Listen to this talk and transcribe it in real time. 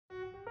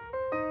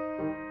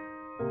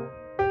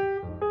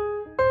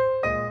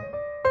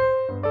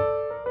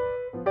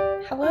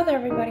Hello there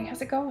everybody,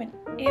 how's it going?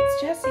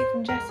 It's Jessie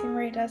from Jessie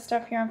Marie Does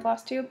Stuff here on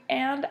Flosstube,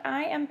 and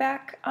I am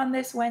back on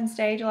this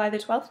Wednesday, July the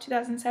 12th,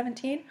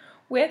 2017,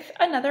 with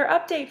another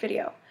update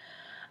video.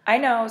 I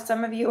know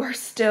some of you are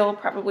still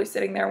probably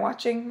sitting there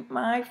watching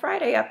my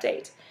Friday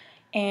update,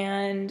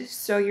 and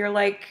so you're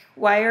like,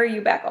 why are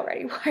you back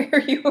already? Why are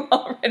you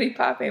already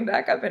popping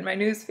back up in my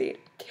newsfeed?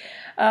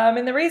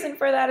 And the reason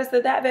for that is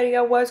that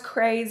video was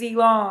crazy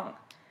long.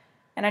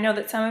 And I know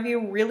that some of you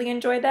really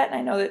enjoyed that, and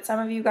I know that some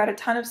of you got a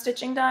ton of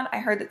stitching done. I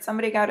heard that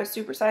somebody got a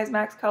supersize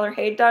max color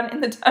Haid done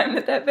in the time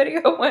that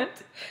video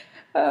went.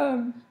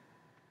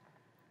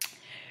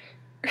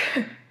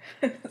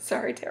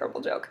 Sorry, terrible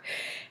joke.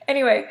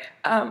 Anyway,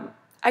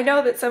 I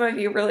know that some of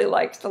you really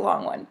liked the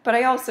long one, but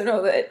I also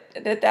know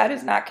that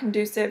is not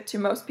conducive to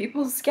most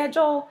people's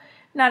schedule.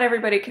 Not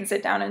everybody can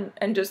sit down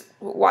and just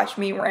watch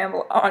me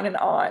ramble on and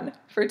on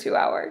for 2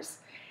 hours.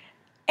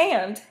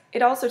 And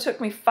it also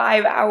took me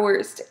 5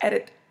 hours to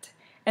edit it.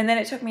 And then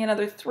it took me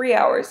another 3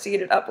 hours to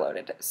get it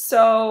uploaded.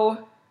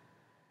 So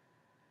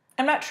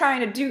I'm not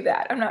trying to do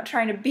that. I'm not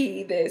trying to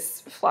be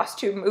this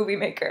Flosstube movie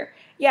maker.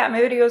 Yeah,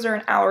 my videos are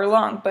an hour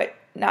long, but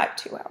not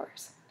 2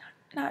 hours.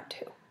 Not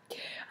two.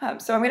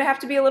 So I'm going to have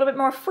to be a little bit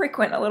more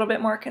frequent, a little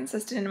bit more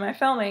consistent in my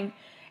filming.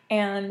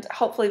 And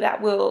hopefully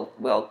that will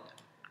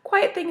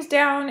quiet things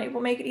down. It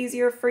will make it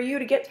easier for you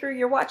to get through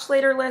your watch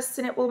later lists,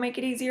 and it will make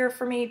it easier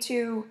for me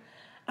to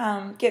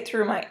get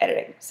through my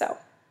editing. So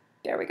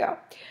there we go.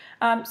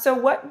 So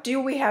what do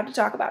we have to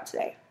talk about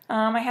today?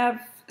 I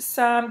have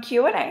some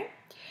Q&A.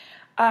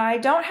 I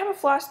don't have a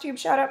Flosstube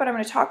shout out, but I'm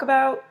going to talk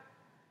about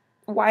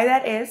why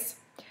that is.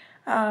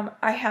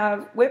 I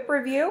have whip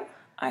review.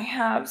 I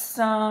have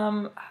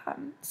some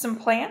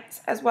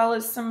plans, as well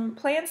as some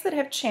plans that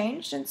have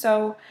changed, and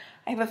so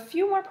I have a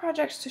few more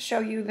projects to show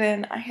you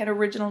than I had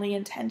originally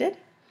intended,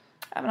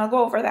 and I'll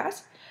go over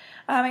that.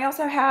 I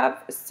also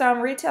have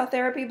some retail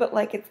therapy, but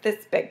like it's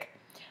this big,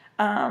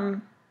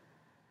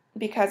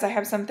 because I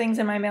have some things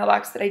in my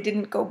mailbox that I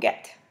didn't go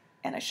get,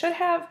 and I should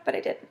have, but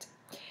I didn't.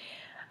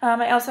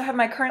 I also have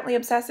my currently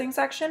obsessing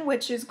section,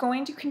 which is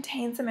going to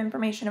contain some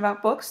information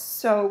about books,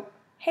 so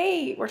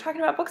hey, we're talking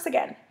about books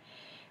again.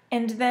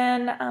 And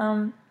then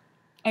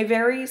a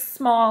very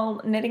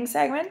small knitting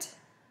segment.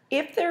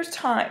 If there's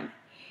time,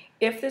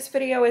 if this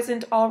video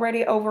isn't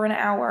already over an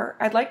hour,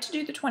 I'd like to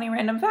do the 20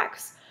 random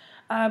facts.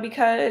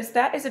 Because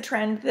that is a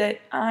trend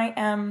that I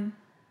am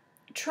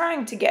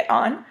trying to get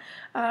on.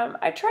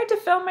 I tried to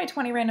film my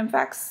 20 random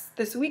facts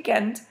this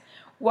weekend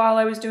while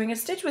I was doing a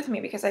stitch with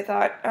me, because I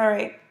thought, all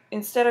right,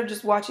 instead of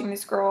just watching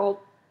this girl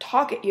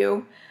talk at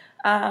you,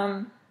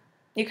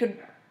 you could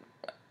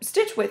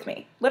stitch with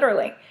me,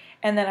 literally,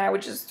 and then I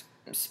would just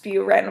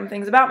spew random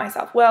things about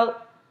myself. Well,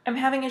 I'm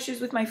having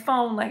issues with my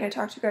phone, like I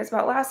talked to you guys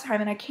about last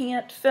time, and I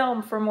can't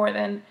film for more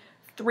than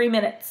 3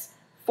 minutes.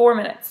 4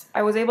 minutes.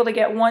 I was able to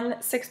get one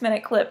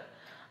 6-minute clip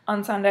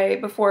on Sunday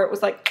before it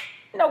was like,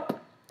 nope,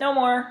 no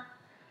more.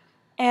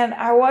 And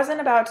I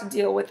wasn't about to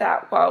deal with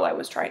that while I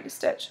was trying to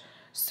stitch.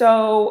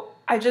 So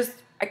I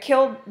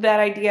killed that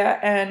idea,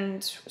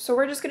 and so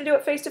we're just going to do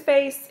it face to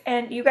face,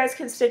 and you guys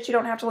can stitch. You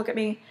don't have to look at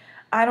me.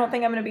 I don't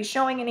think I'm going to be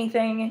showing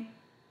anything.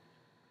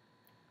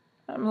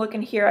 I'm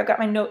looking here. I've got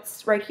my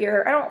notes right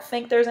here. I don't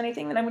think there's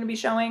anything that I'm going to be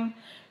showing.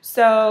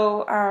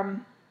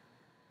 So,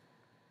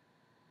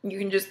 you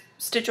can just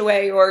stitch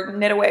away or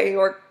knit away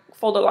or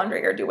fold a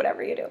laundry or do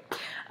whatever you do.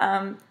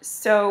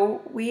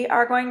 So we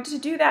are going to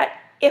do that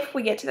if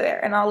we get to there,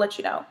 and I'll let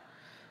you know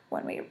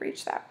when we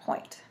reach that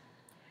point.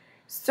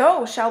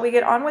 So shall we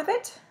get on with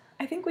it?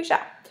 I think we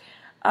shall.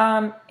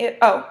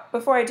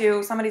 Before I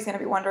do, somebody's going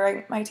to be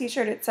wondering, my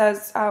t-shirt, it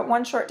says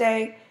one short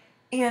day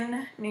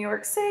in New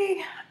York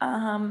City.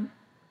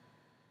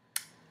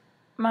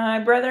 My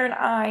brother and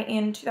I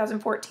in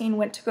 2014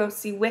 went to go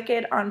see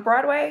Wicked on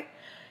Broadway.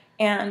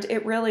 And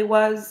it really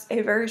was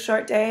a very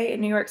short day in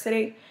New York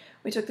City.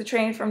 We took the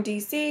train from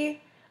DC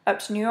up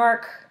to New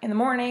York in the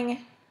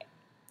morning,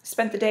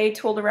 spent the day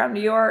tooled around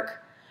New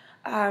York,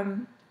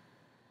 and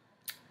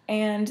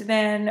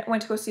then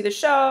went to go see the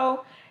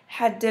show,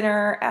 had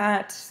dinner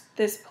at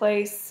this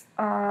place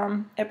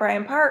at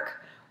Bryant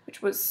Park,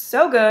 which was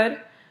so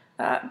good.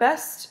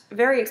 Best,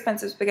 very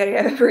expensive spaghetti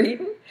I've ever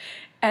eaten.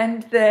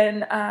 And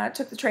then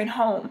took the train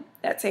home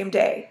that same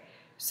day.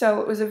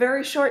 So it was a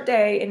very short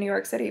day in New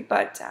York City,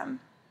 but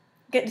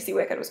getting to see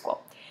Wicked was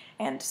cool.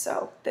 And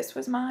so this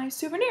was my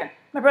souvenir.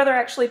 My brother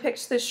actually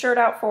picked this shirt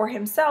out for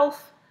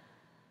himself,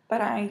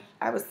 but I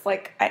was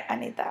like, I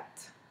need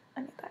that.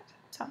 I need that.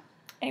 So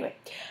anyway,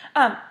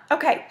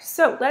 okay,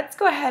 so let's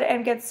go ahead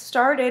and get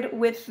started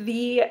with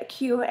the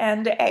Q&A.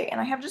 And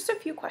I have just a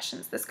few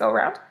questions this go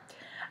around.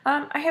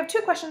 I have 2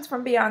 questions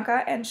from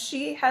Bianca, and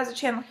she has a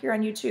channel here on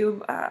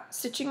YouTube,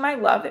 Stitching My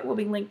Love. It will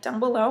be linked down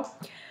below.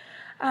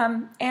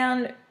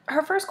 And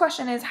her first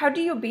question is, how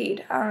do you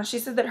bead? She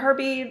said that her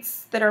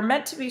beads that are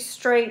meant to be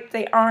straight,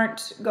 they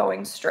aren't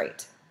going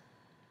straight.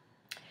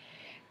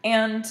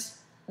 And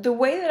the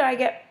way that I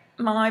get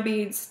my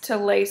beads to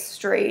lay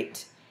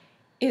straight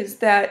is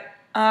that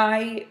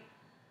I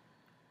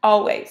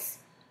almost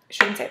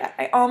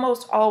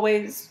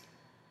always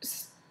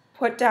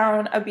put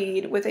down a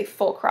bead with a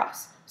full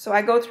cross. So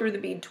I go through the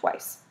bead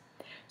twice.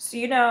 So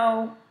you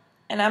know,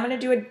 and I'm going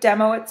to do a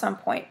demo at some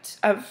point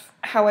of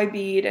how I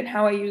bead and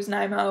how I use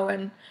NYMO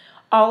and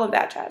all of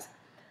that jazz.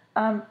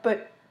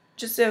 But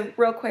just a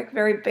real quick,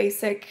 very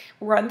basic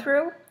run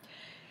through.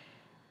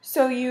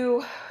 So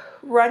you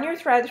run your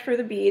thread through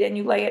the bead and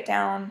you lay it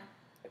down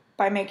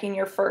by making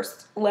your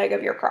first leg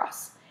of your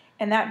cross.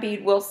 And that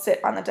bead will sit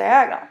on the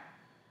diagonal.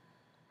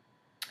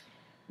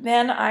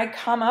 Then I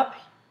come up,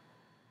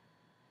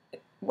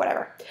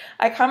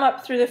 I come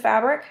up through the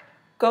fabric,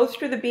 go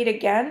through the bead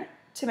again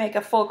to make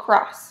a full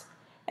cross.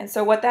 And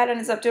so what that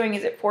ends up doing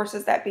is it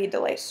forces that bead to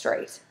lay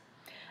straight.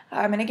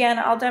 And again,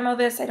 I'll demo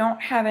this. I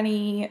don't have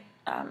any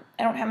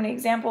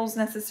examples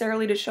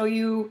necessarily to show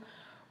you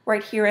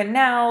right here and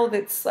now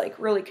that's like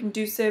really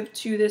conducive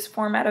to this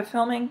format of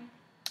filming.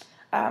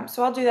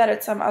 So I'll do that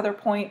at some other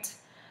point.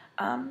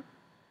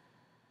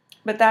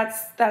 But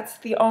that's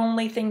the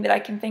only thing that I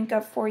can think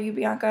of for you,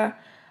 Bianca.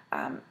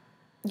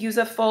 Use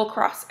a full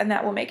cross and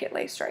that will make it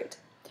lay straight.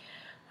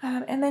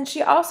 And then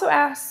she also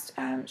asked,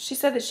 she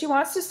said that she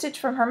wants to stitch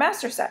from her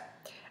master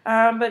set,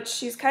 but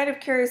she's kind of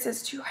curious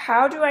as to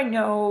how do I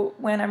know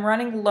when I'm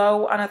running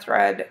low on a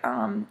thread,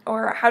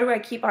 or how do I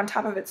keep on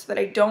top of it so that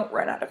I don't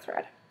run out of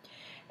thread.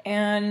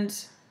 And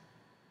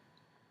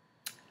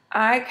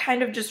I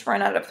kind of just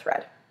run out of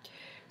thread.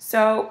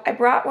 So I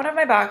brought one of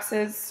my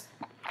boxes,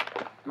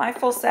 my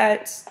full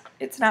set.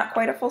 It's not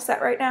quite a full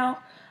set right now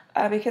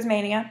because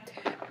mania,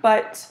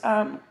 but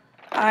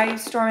I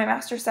store my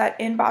master set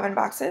in bobbin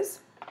boxes.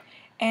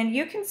 And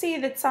you can see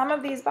that some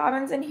of these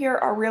bobbins in here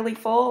are really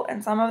full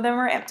and some of them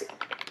are empty.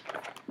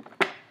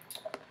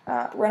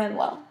 Running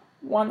low.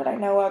 One that I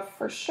know of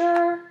for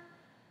sure,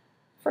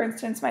 for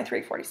instance, my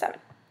 347.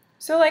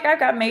 So like I've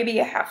got maybe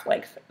a half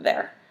length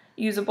there,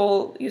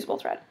 usable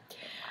thread.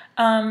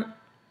 I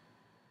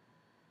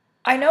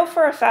know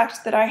for a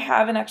fact that I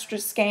have an extra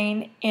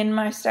skein in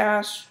my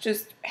stash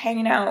just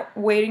hanging out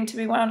waiting to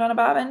be wound on a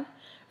bobbin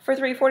for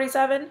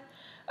 347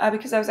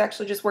 because I was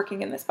actually just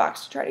working in this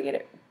box to try to get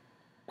it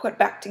put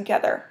back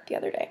together the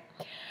other day.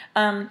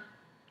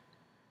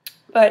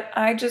 But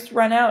I just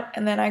run out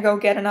and then I go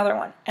get another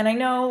one. And I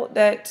know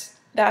that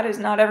that is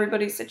not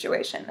everybody's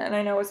situation. And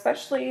I know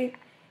especially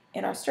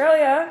in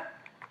Australia,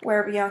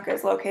 where Bianca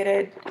is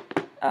located,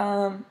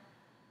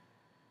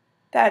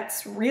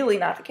 that's really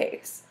not the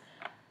case.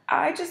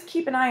 I just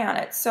keep an eye on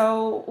it.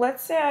 So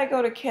let's say I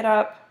go to kit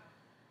up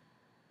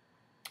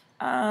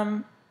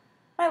My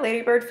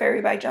Ladybird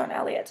Fairy by Joan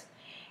Elliott.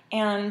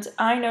 And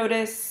I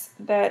notice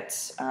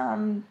that,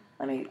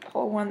 let me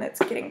pull one that's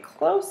getting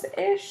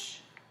close-ish.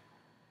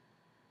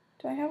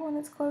 Do I have one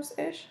that's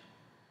close-ish?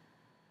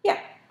 Yeah.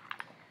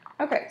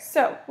 Okay,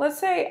 so let's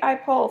say I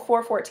pull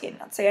 414.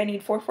 Let's say I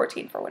need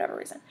 414 for whatever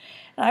reason.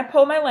 And I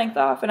pull my length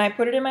off and I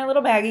put it in my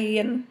little baggie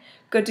and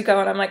good to go.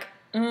 And I'm like,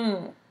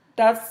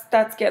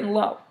 that's getting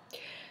low.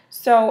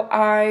 So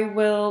I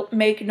will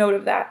make note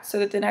of that so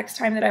that the next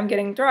time that I'm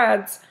getting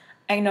threads,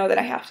 I know that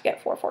I have to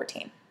get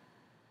 414.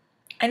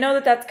 I know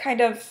that that's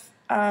kind of,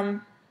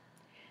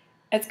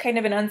 it's kind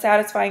of an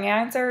unsatisfying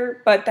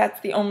answer, but that's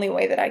the only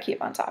way that I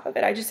keep on top of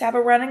it. I just have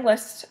a running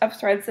list of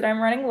threads that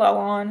I'm running low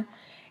on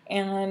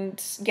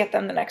and get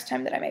them the next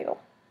time that I'm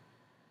able.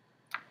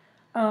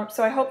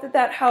 So I hope that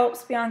that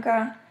helps,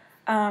 Bianca.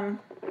 Yeah,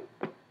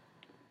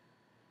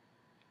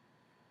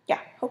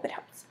 hope it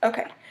helps.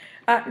 Okay.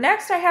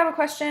 Next, I have a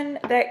question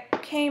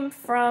that came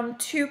from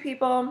two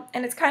people,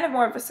 and it's kind of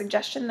more of a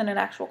suggestion than an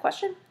actual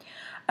question.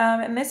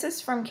 And this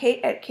is from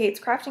Kate at Kate's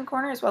Crafting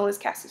Corner, as well as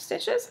Cassie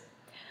Stitches.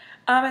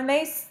 And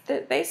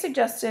they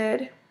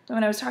suggested,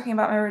 when I was talking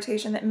about my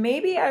rotation, that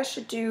maybe I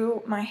should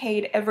do my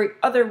Haid every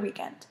other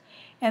weekend.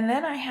 And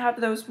then I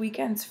have those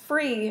weekends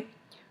free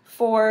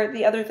for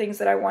the other things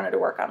that I wanted to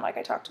work on, like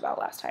I talked about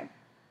last time.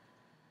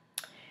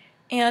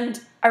 And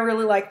I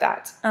really like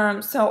that.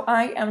 So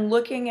I am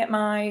looking at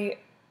my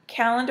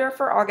calendar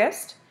for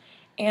August,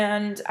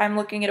 and I'm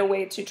looking at a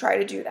way to try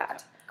to do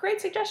that.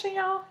 Great suggestion,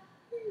 y'all.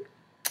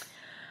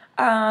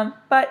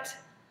 But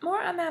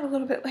more on that a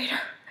little bit later.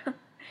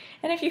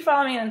 And if you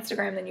follow me on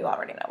Instagram, then you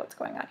already know what's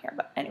going on here.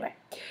 But anyway.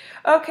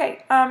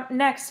 Okay,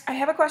 next, I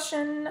have a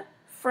question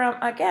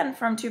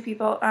from two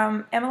people,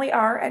 Emily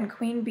R. and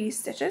Queen Bee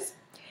Stitches.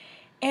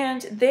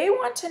 And they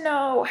want to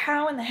know,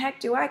 how in the heck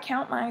do I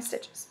count my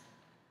stitches?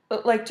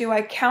 Like, do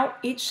I count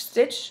each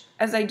stitch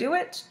as I do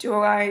it? Do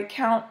I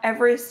count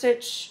every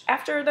stitch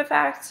after the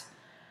fact?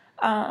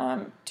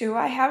 Do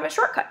I have a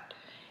shortcut?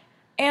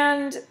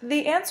 And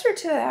the answer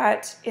to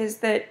that is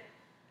that,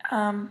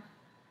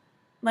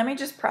 let me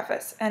just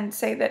preface and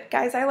say that,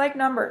 guys, I like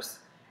numbers.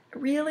 I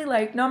really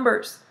like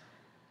numbers.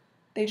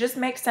 They just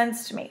make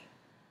sense to me.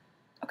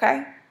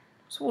 Okay?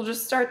 So we'll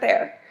just start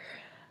there.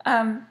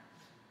 All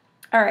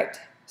right.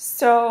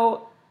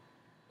 So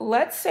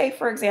let's say,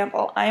 for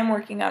example, I am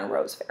working on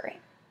Rose Fairy,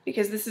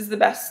 because this is the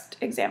best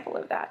example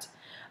of that.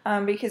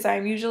 Because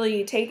I'm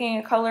usually taking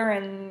a color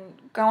and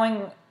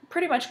going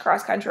pretty much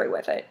cross-country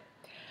with it.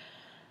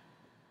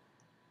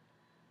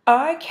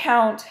 I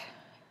count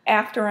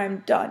after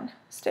I'm done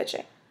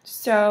stitching.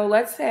 So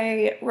let's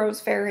say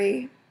Rose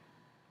Fairy,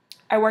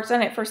 I worked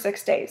on it for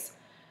 6 days.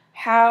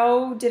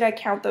 How did I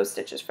count those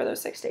stitches for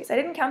those 6 days? I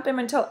didn't count them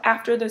until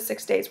after those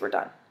 6 days were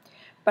done.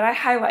 But I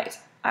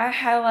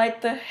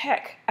highlight the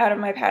heck out of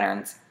my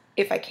patterns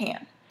if I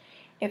can.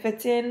 If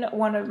it's in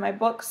one of my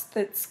books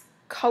that's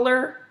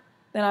color,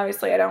 then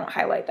obviously I don't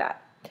highlight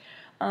that.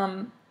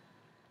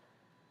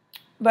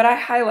 But I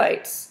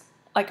highlight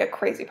like a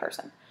crazy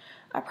person.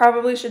 I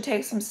probably should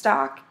take some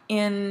stock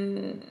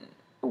in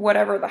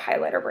whatever the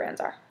highlighter brands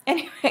are.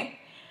 Anyway,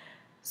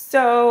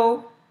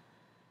 so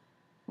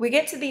we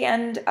get to the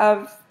end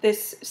of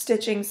this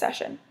stitching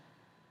session,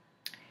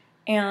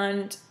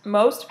 and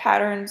most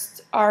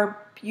patterns are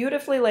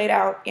beautifully laid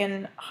out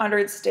in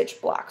 100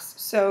 stitch blocks.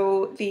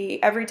 So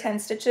every 10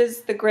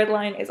 stitches, the grid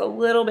line is a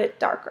little bit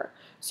darker.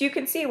 So you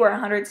can see where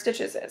 100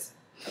 stitches is.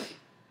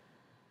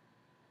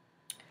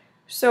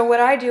 So what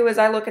I do is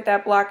I look at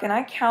that block and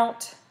I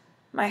count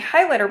my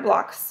highlighter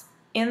blocks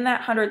in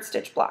that 100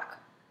 stitch block.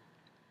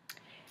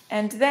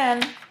 And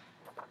then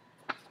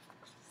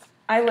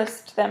I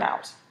list them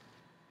out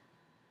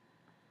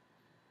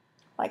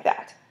like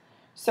that.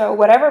 So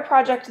whatever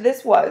project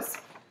this was,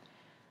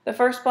 the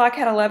first block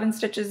had 11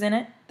 stitches in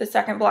it, the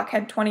second block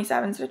had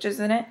 27 stitches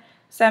in it,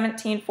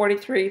 17,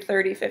 43,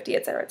 30, 50,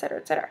 etc., etc.,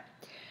 etc.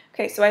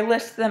 Okay, so I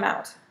list them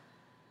out.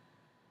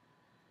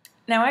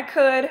 Now I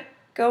could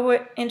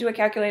go into a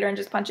calculator and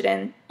just punch it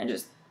in and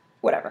just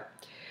whatever.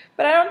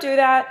 But I don't do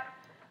that.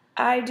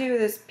 I do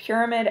this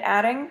pyramid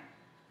adding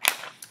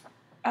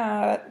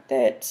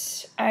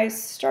that I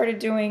started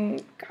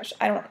doing, gosh,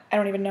 I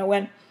don't even know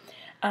when.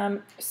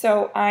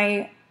 So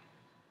I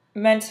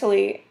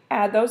mentally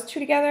add those two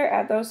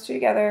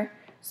together,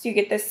 so you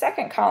get this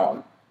second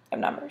column of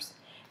numbers.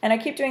 And I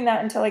keep doing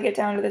that until I get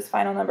down to this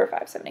final number,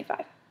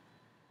 575.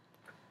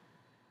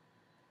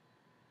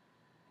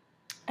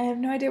 I have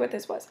no idea what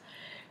this was.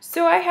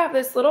 So I have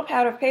this little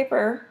pad of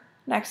paper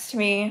next to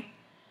me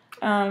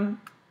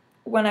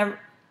when I'm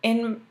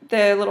in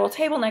the little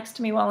table next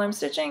to me while I'm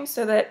stitching,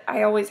 so that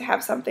I always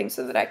have something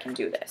so that I can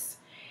do this.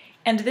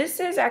 And this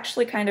is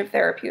actually kind of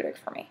therapeutic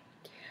for me.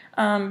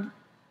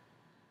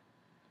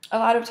 A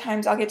lot of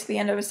times I'll get to the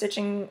end of a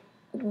stitching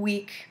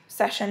week,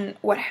 session,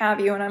 what have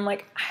you, and I'm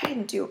like, I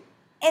didn't do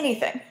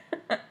anything.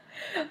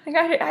 Like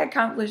I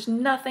accomplished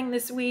nothing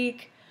this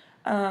week.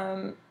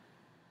 You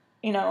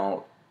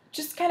know,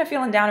 just kind of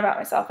feeling down about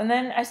myself. And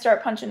then I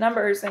start punching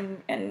numbers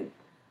and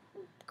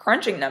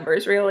crunching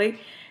numbers, really,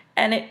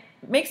 and it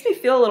makes me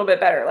feel a little bit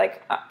better.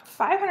 Like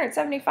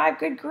 575,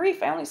 good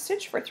grief, I only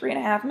stitched for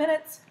 3.5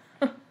 minutes.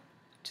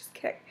 Just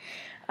kidding.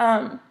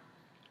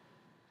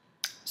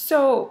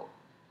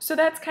 So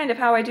that's kind of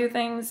how I do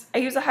things. I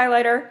use a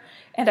highlighter,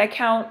 and I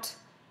count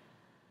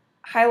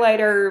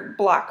highlighter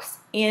blocks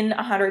in a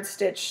 100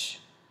 stitch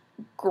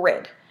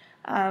grid.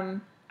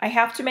 I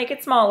have to make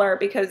it smaller,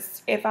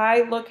 because if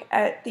I look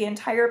at the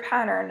entire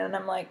pattern and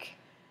I'm like,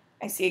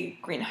 I see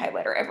green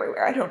highlighter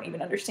everywhere, I don't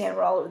even understand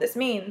what all of this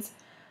means,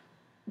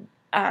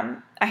 I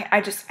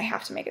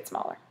have to make it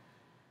smaller.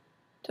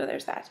 So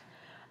there's that.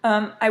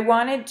 I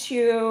wanted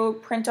to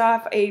print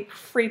off a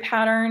free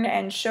pattern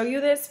and show you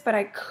this, but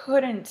I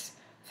couldn't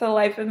for the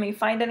life of me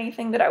find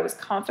anything that I was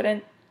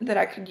confident that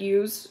I could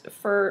use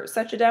for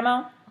such a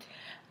demo.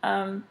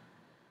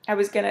 I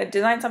was going to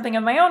design something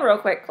of my own real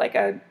quick, like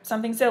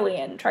something silly,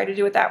 and try to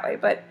do it that way,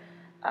 but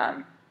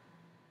yeah,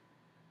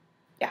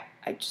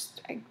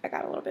 I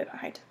got a little bit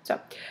behind. So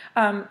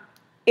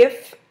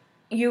if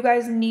you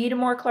guys need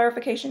more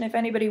clarification, if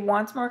anybody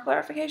wants more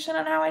clarification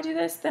on how I do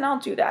this, then I'll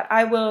do that.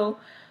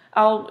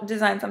 I'll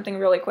design something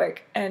really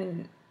quick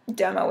and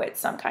demo it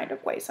some kind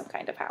of way, some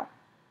kind of how.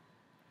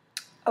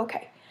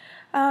 Okay.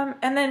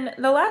 And then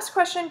the last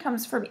question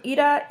comes from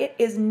Ida. It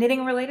is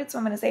knitting related, so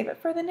I'm going to save it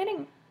for the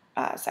knitting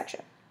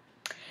section.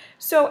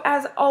 So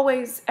as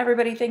always,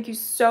 everybody, thank you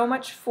so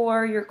much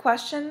for your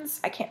questions.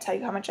 I can't tell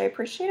you how much I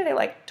appreciate it. I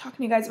like talking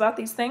to you guys about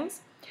these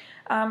things.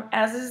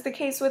 As is the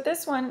case with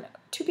this one,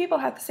 2 people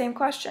had the same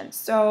question.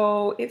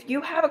 So if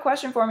you have a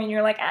question for me and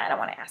you're like, I don't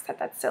want to ask that,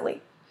 that's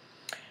silly.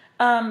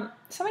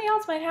 Somebody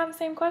else might have the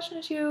same question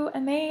as you,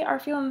 and they are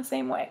feeling the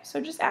same way.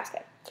 So just ask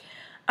it.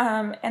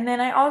 And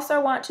then I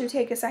also want to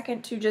take a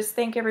second to just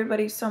thank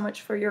everybody so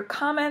much for your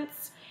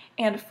comments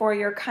and for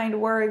your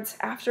kind words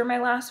after my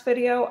last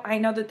video. I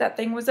know that that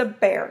thing was a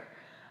bear.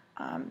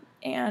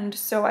 And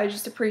so I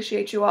just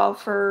appreciate you all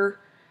for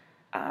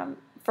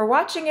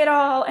watching it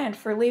all and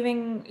for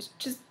leaving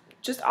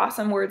just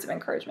awesome words of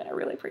encouragement. I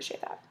really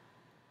appreciate that.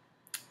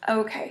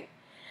 Okay.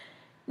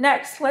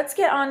 Next, let's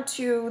get on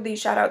to the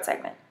shout out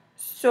segment.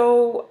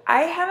 So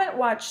I haven't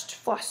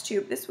watched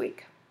Flosstube this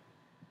week.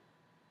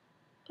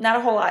 Not a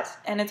whole lot,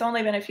 and it's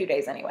only been a few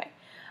days anyway.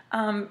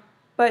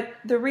 But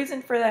the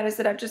reason for that is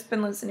that I've just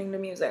been listening to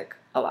music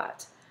a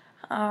lot.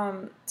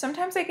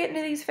 Sometimes I get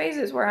into these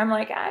phases where I'm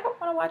like, I don't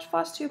want to watch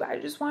Flosstube. I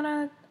just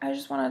want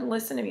to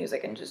listen to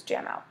music and just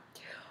jam out.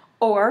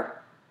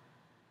 Or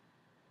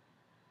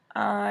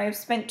I've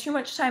spent too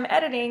much time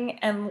editing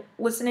and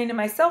listening to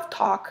myself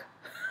talk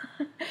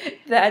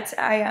that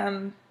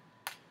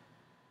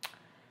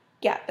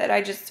yeah, that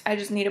I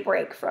just need a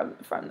break from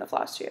the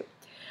Flosstube.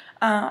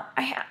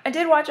 I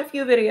did watch a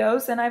few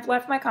videos and I've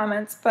left my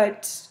comments,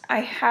 but I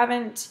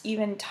haven't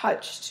even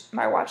touched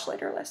my watch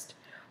later list,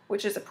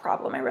 which is a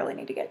problem. I really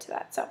need to get to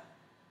that. So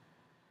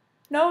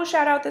no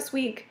shout out this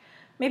week.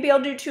 Maybe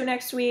I'll do 2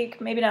 next week.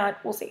 Maybe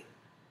not. We'll see.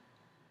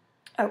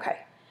 Okay.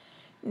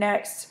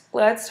 Next,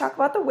 let's talk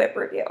about the whip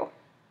review.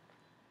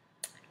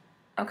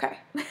 Okay.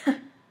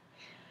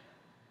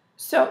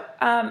 So,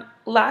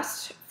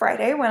 last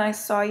Friday when I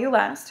saw you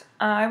last,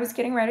 I was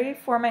getting ready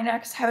for my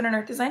next Heaven and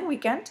Earth Design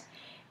weekend.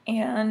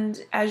 And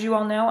as you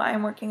all know,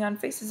 I'm working on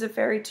Faces of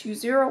Fairy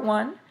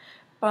 201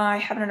 by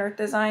Heaven and Earth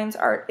Designs.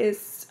 Art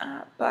is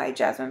by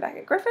Jasmine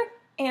Beckett-Griffith.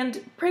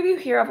 And preview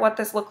here of what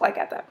this looked like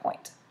at that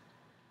point.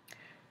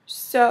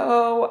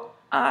 So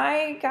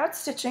I got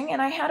stitching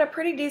and I had a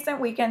pretty decent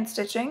weekend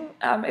stitching.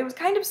 It was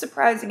kind of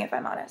surprising, if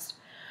I'm honest,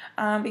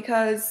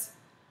 because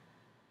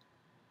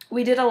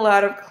we did a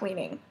lot of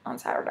cleaning on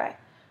Saturday.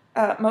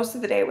 Most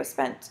of the day was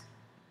spent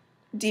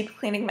deep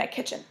cleaning my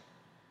kitchen.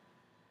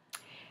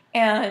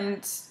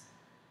 And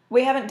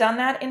we haven't done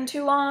that in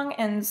too long,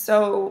 and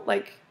so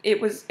like it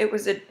was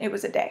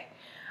a day.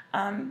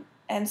 And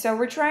so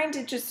we're trying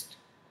to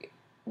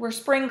we're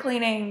spring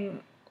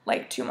cleaning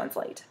like 2 months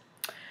late.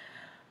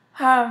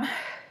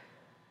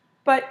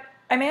 But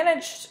I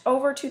managed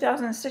over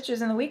 2,000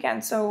 stitches in the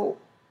weekend, so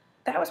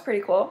that was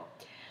pretty cool.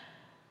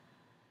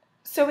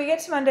 So we get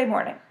to Monday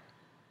morning.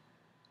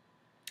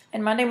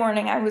 And Monday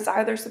morning I was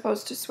either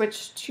supposed to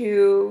switch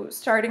to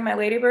starting my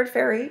Ladybird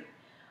Fairy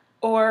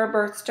or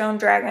Birthstone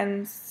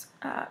Dragons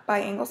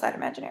by Ingleside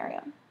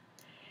Imaginarium.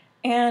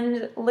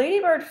 And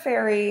Ladybird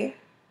Fairy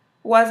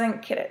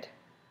wasn't kitted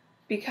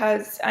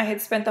because I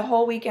had spent the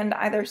whole weekend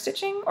either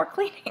stitching or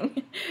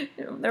cleaning.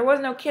 There was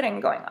no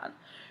kitting going on.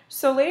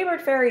 So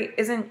Ladybird Fairy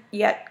isn't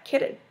yet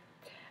kitted.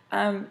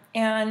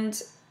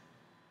 And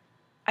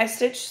I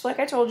stitched, like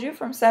I told you,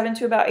 from 7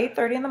 to about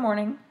 8:30 in the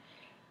morning.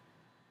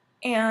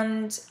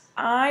 And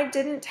I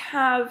didn't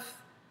have,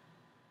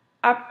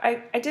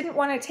 I didn't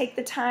want to take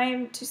the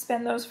time to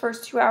spend those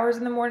first 2 hours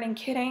in the morning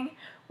kitting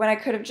when I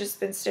could have just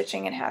been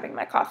stitching and having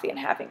my coffee and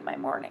having my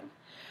morning.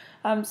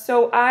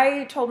 So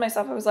I told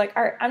myself, I was like,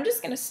 all right, I'm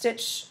just going to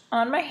stitch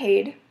on my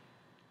Haid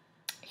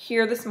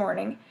here this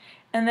morning.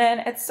 And then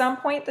at some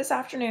point this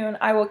afternoon,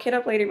 I will kit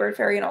up Ladybird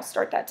Fairy and I'll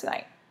start that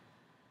tonight.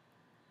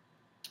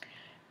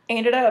 I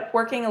ended up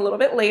working a little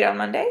bit late on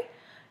Monday.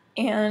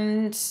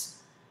 And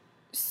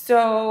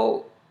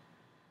so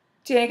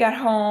Danny got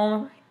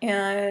home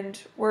and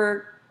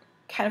we're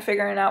kind of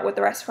figuring out what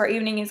the rest of our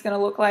evening is going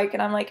to look like.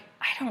 And I'm like,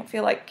 I don't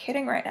feel like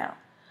kitting right now.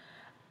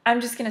 I'm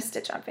just going to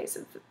stitch on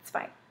faces. It's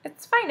fine.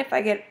 It's fine if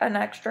I get an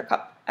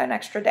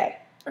extra day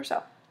or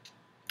so.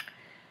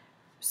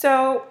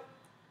 So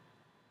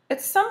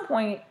at some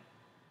point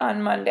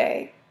on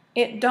Monday,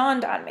 it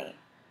dawned on me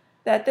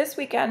that this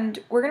weekend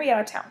we're going to be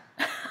out of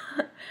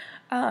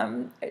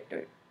town.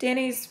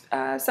 Danny's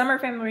summer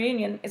family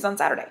reunion is on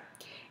Saturday.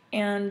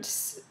 And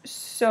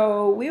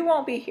so we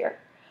won't be here.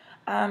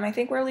 I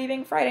think we're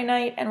leaving Friday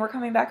night and we're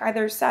coming back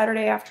either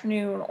Saturday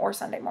afternoon or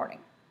Sunday morning.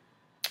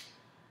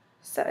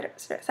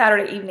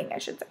 Saturday evening, I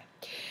should say.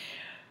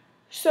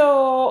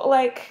 So,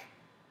 like,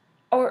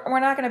 we're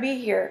not going to be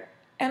here.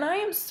 And I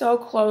am so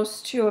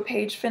close to a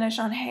page finish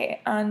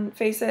on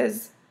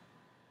Faces.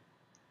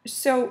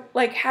 So,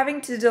 like,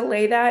 having to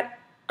delay that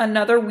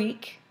another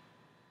week,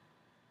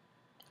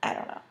 I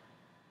don't know.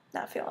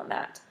 Not feeling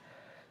that.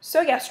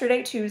 So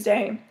yesterday,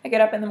 Tuesday, I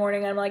get up in the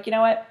morning and I'm like, you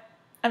know what?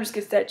 I'm just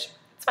going to stitch.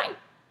 It's fine.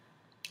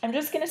 I'm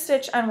just going to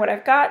stitch on what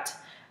I've got.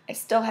 I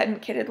still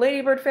hadn't kitted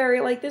Ladybird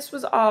Fairy. Like, this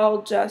was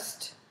all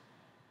just,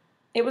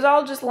 it was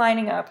all just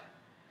lining up.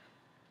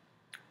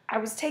 I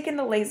was taking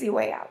the lazy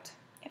way out,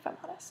 if I'm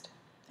honest.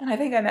 And I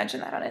think I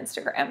mentioned that on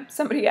Instagram.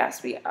 Somebody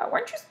asked me,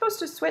 weren't you supposed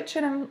to switch?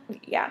 And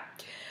yeah.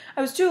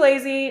 I was too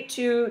lazy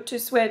to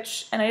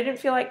switch, and I didn't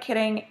feel like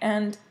kitting.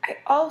 And I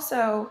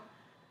also,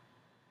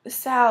 the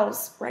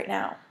sals right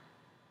now,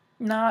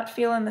 not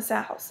feeling the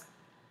sals.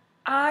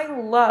 I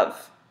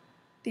love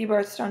the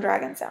Birthstone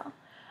Dragon sal.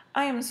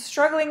 I am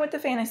struggling with the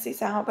Fantasy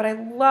sal, but I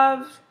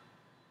love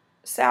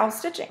sal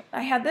stitching.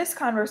 I had this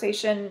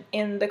conversation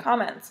in the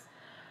comments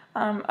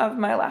of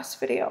my last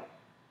video.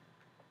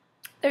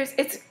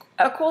 It's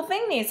a cool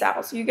thing, these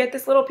sals. You get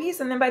this little piece,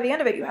 and then by the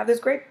end of it, you have this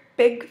great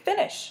big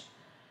finish.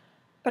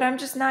 But I'm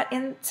just not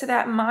into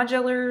that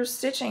modular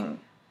stitching.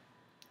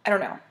 I don't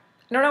know.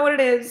 I don't know what it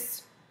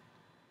is.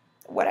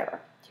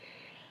 Whatever.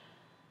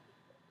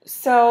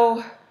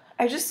 So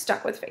I just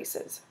stuck with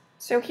Faces.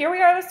 So here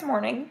we are this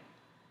morning.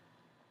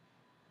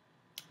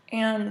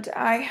 And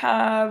I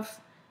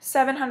have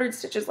 700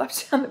 stitches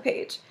left on the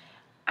page.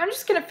 I'm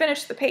just going to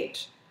finish the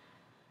page.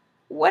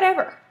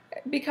 Whatever.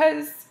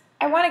 Because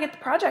I want to get the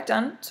project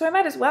done, so I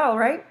might as well,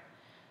 right?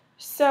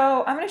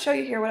 So I'm going to show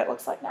you here what it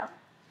looks like now.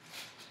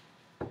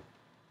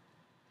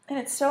 And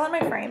it's still in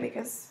my frame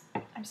because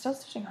I'm still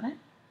stitching on it.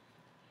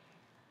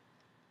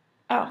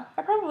 Oh,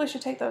 I probably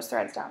should take those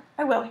threads down.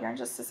 I will here in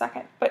just a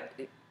second. But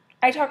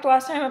I talked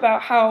last time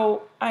about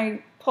how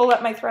I pull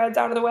up my threads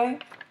out of the way.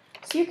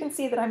 So you can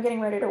see that I'm getting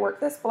ready to work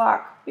this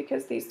block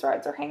because these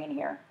threads are hanging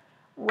here,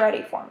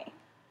 ready for me.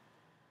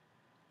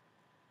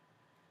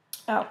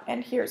 Oh,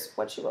 and here's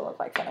what she will look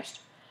like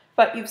finished.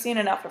 But you've seen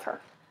enough of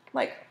her.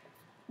 Like,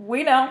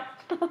 we know.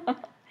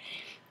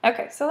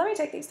 Okay, so let me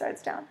take these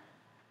threads down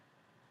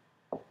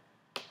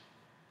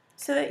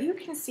so that you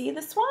can see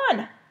the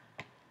swan.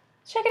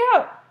 Check it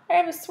out. I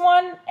have a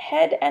swan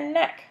head and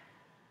neck.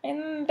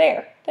 And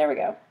there we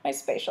go. My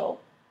spatial,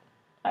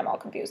 I'm all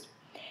confused.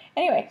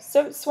 Anyway,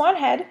 so swan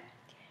head.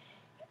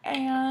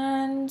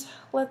 And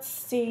let's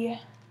see.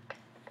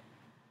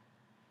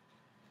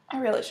 I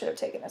really should have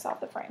taken this off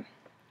the frame.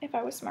 If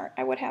I was smart,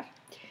 I would have.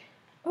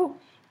 Oh,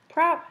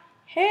 prop.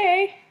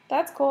 Hey,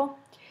 that's cool.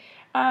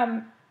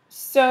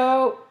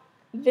 So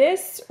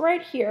this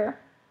right here,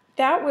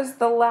 that was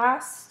the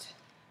last,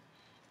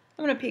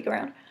 I'm going to peek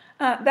around.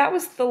 That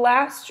was the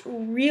last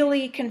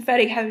really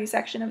confetti heavy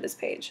section of this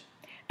page.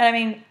 And I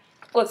mean,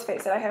 let's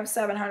face it, I have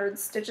 700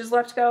 stitches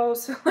left to go,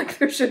 so like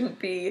there shouldn't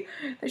be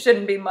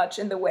much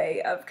in the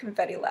way of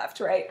confetti left,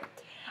 right?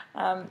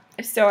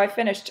 So I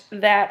finished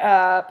that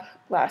up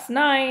last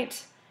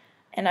night,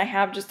 and I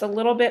have just a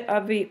little bit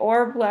of the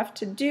orb left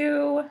to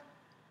do.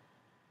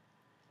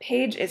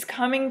 Page is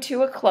coming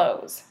to a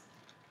close.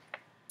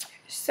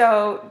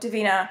 So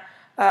Davina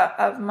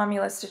of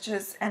Mummulus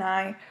Stitches and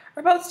I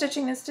are both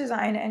stitching this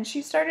design, and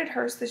she started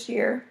hers this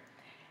year,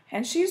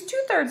 and she's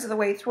 2/3 of the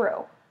way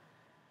through.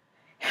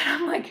 And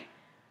I'm like,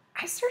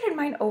 I started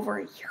mine over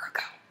a year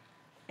ago,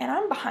 and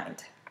I'm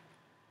behind.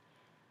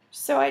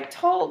 So I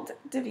told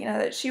Davina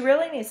that she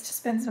really needs to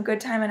spend some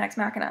good time in Ex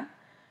Machina.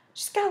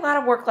 She's got a lot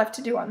of work left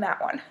to do on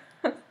that one.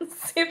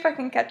 Let's see if I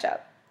can catch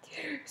up.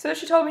 So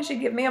she told me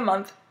she'd give me a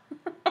month.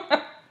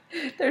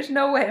 There's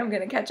no way I'm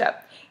going to catch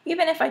up.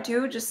 Even if I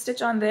do just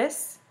stitch on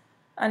this,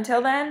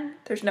 until then,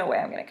 there's no way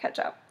I'm going to catch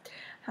up.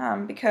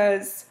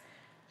 Because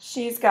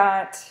she's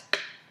got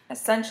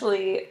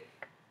essentially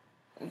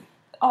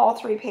all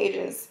 3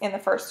 pages in the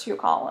first 2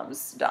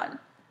 columns done.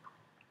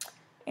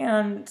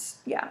 And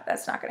yeah,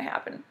 that's not going to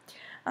happen.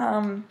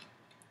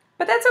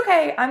 But that's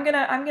okay. I'm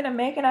gonna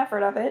make an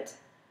effort of it.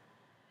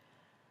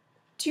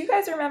 Do you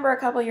guys remember a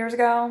couple years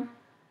ago?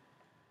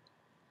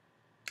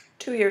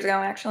 2 years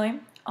ago, actually.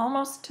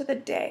 Almost to the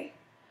day.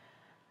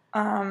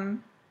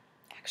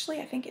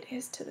 Actually, I think it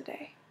is to the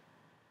day.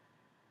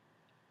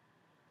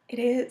 It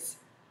is.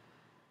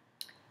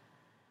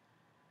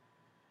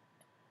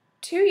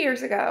 2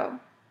 years ago,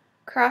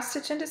 Cross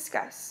Stitch and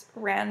Discuss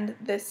ran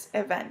this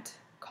event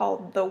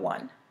called The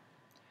One,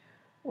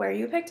 where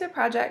you picked a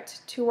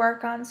project to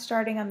work on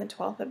starting on the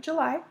 12th of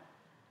July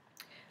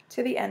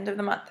to the end of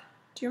the month.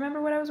 Do you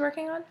remember what I was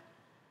working on?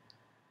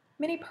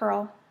 Mini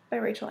Pearl by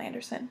Rachel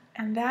Anderson,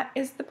 and that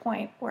is the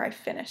point where I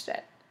finished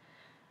it.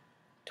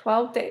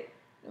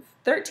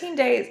 13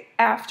 days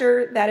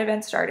after that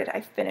event started, I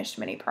finished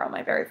Mini Pearl,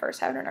 my very first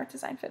Heaven and Earth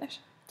design finish.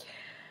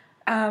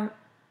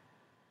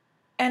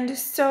 And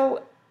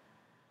so,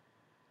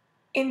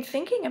 in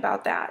thinking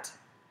about that,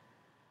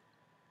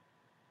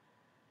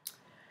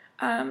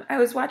 I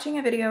was watching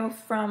a video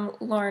from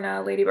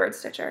Lorna, Ladybird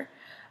Stitcher,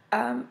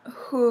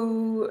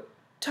 who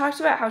talked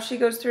about how she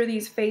goes through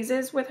these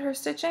phases with her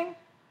stitching.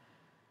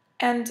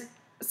 And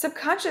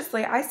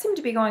subconsciously, I seem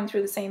to be going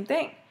through the same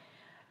thing.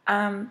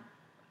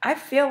 I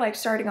feel like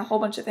starting a whole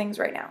bunch of things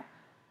right now.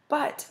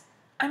 But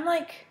I'm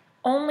like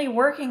only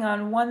working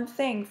on one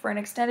thing for an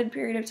extended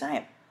period of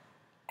time.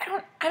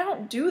 I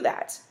don't do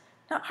that.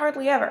 Not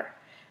hardly ever.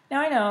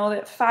 Now I know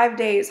that 5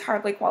 days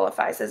hardly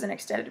qualifies as an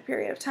extended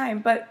period of time,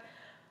 but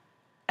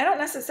I don't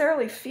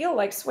necessarily feel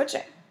like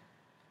switching.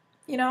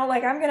 You know,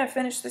 like I'm going to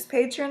finish this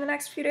page here in the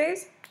next few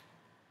days.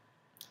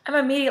 I'm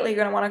immediately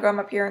going to want to come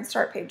up here and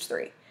start page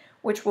 3,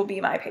 which will be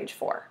my page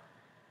 4.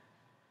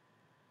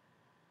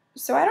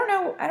 So I don't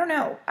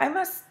know. I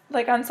must,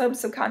 like, on some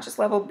subconscious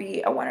level,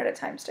 be a one at a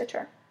time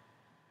stitcher.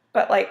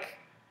 But, like,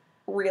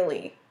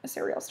 really a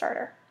serial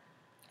starter.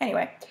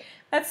 Anyway,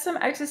 that's some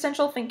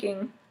existential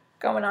thinking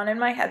going on in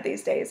my head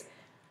these days.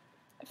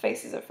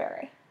 Faces of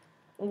Fairy.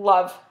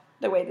 Love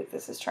the way that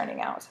this is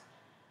turning out.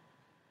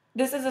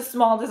 This is a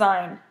small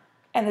design,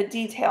 and the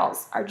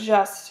details are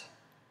just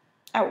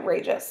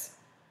outrageous.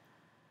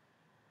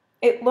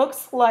 It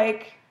looks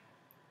like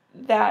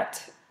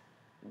that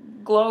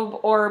globe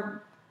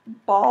or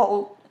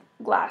ball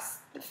glass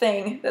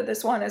thing that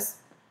this one is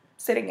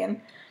sitting in.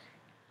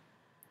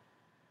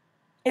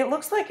 It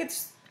looks like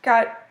it's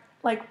got,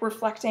 like,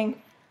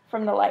 reflecting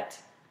from the light.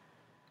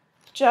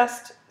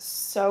 Just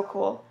so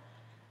cool.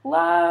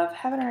 Love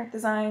Heaven and Earth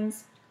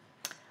designs.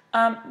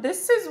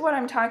 This is what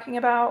I'm talking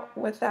about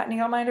with that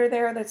needle minder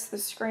there. That's the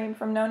screen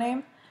from No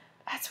Name.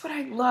 That's what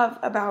I love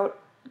about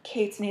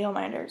Kate's needle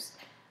minders.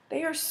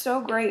 They are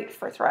so great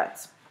for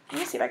threads. Let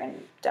me see if I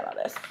can demo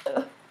this.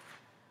 Ugh.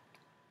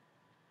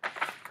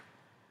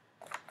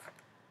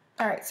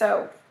 All right,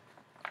 so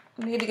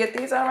I need to get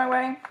these out of my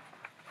way.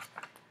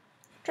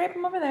 Drape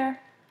them over there.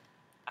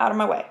 Out of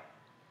my way.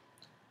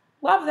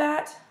 Love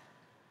that.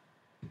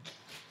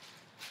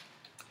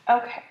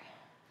 Okay.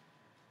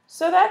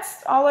 So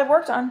that's all I've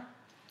worked on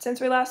since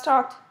we last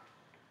talked.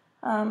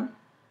 And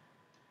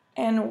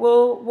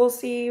we'll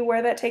see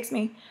where that takes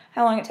me,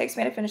 how long it takes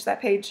me to finish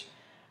that page.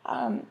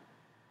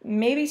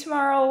 Maybe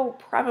tomorrow,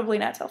 probably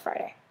not till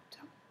Friday.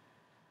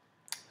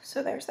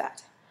 So there's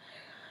that.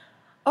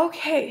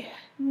 Okay,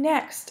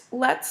 next,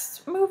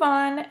 let's move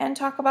on and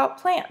talk about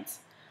plans.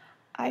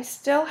 I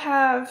still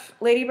have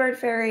Ladybird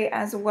Fairy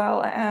as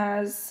well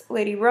as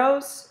Lady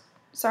Rose.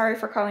 Sorry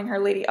for calling her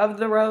Lady of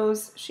the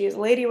Rose. She is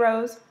Lady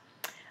Rose.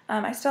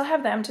 I still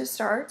have them to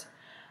start.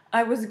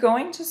 I was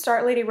going to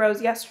start Lady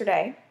Rose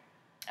yesterday,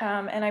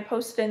 and I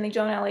posted in the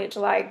Joan Elliott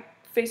July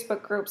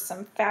Facebook group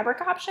some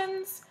fabric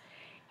options.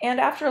 And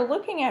after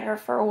looking at her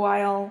for a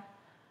while,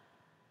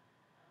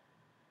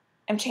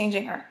 I'm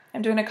changing her.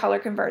 I'm doing a color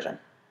conversion.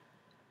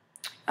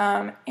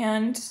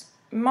 And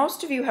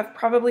most of you have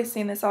probably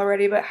seen this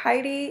already, but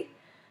Heidi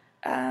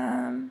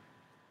Nugget,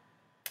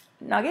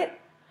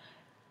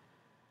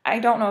 I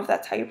don't know if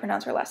that's how you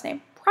pronounce her last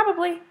name.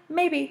 Probably,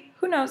 maybe,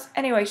 who knows.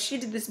 Anyway, she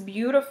did this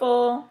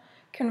beautiful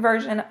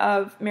conversion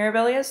of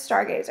Mirabilia's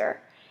Stargazer,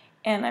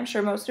 and I'm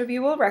sure most of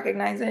you will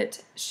recognize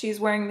it. She's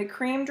wearing the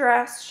cream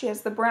dress. She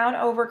has the brown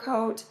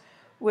overcoat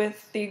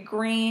with the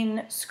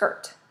green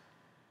skirt.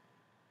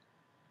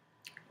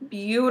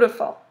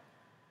 Beautiful.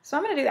 So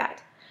I'm going to do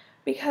that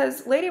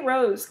because Lady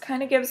Rose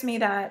kind of gives me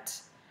that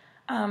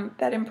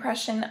that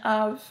impression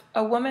of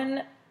a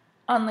woman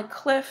on the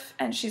cliff,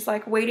 and she's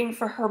like waiting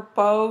for her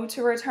bow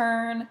to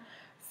return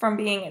from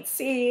being at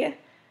sea.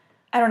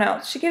 I don't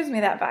know. She gives me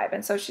that vibe,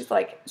 and so she's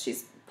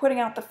putting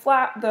out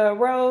the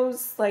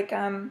rose like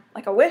a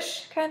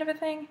wish kind of a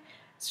thing.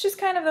 It's just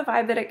kind of the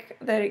vibe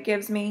that it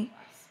gives me.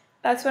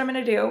 That's what I'm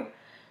gonna do.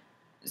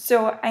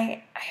 So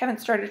I haven't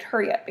started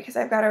her yet because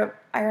I've got to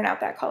iron out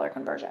that color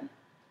conversion.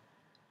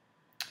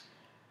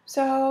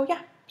 So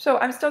yeah, so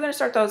I'm still gonna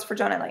start those for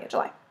Joan Elliott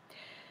July.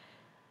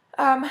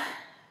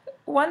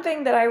 One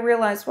thing that I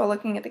realized while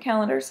looking at the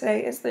calendar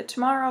today is that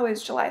tomorrow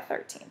is July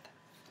 13th.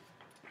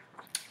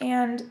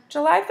 And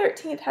July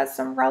 13th has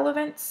some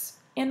relevance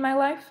in my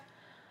life.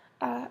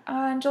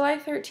 On July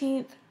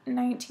 13th,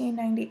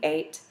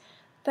 1998,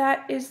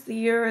 that is the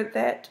year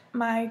that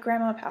my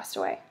grandma passed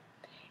away,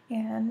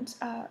 and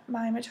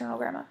my maternal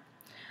grandma.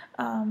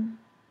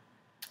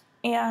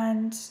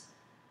 And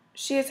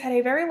she has had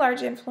a very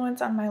large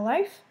influence on my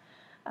life.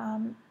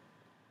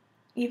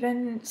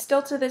 Even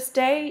still to this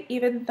day,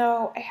 even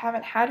though I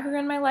haven't had her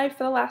in my life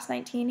for the last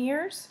 19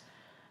 years,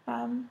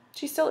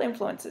 she still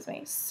influences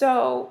me.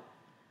 So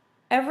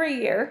every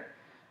year,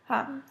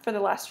 for the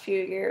last few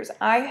years,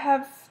 I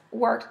have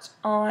worked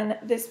on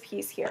this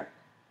piece here,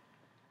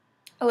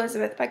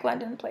 Elizabeth by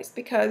Glendon Place,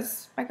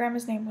 because my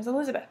grandma's name was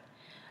Elizabeth.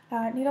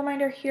 Needle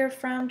minder here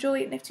from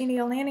Julie at Nifty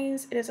Needle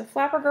Nannies. It is a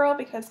flapper girl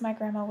because my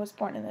grandma was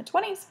born in the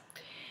 20s.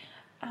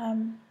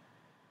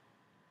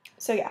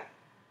 So yeah.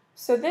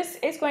 So this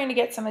is going to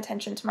get some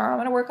attention tomorrow. I'm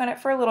going to work on it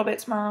for a little bit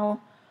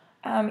tomorrow,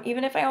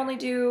 even if I only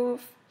do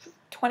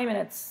 20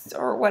 minutes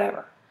or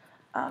whatever.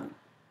 I'm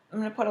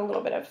going to put a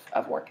little bit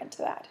of work into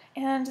that.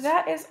 And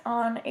that is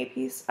on a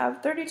piece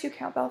of 32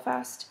 count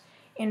Belfast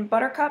in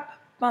Buttercup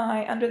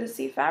by Under the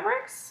Sea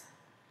Fabrics.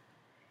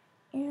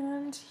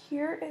 And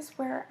here is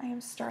where I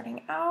am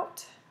starting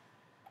out.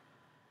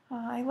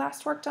 I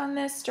last worked on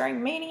this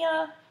during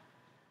Mania,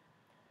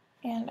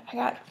 and I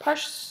got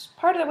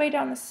part of the way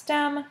down the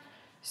stem.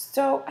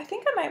 So I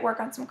think I might work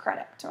on some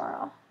Krennic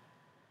tomorrow,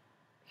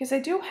 because I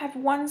do have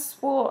one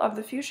spool of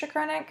the fuchsia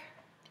Krennic,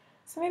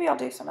 so maybe I'll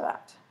do some of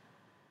that.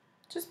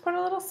 Just put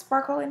a little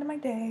sparkle into my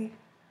day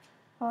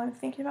while I'm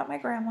thinking about my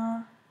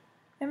grandma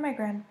and my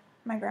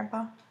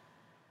grandpa.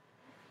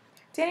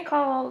 Danny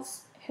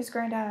calls his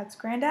granddad's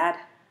granddad,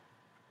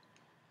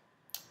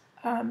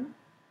 and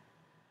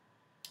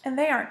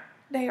they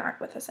aren't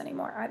with us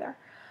anymore either.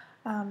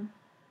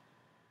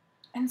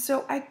 And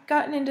so I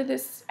gotten into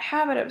this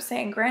habit of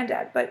saying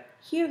granddad, but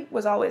he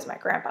was always my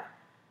grandpa.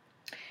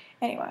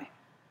 Anyway,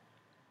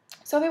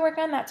 so I'll be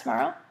working on that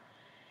tomorrow.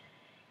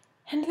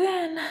 And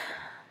then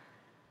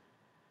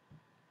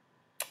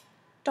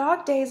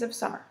Dog Days of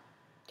Summer.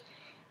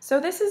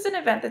 So this is an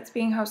event that's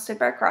being hosted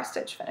by Cross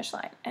Stitch Finish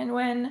Line. And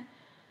when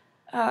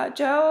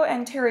Joe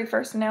and Terry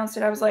first announced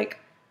it, I was like,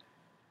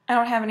 I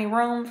don't have any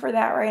room for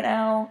that right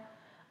now.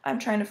 I'm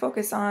trying to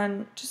focus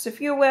on just a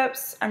few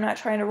whips. I'm not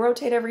trying to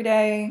rotate every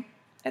day,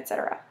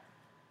 etc.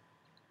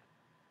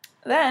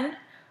 Then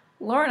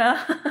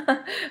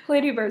Lorna,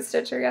 Ladybird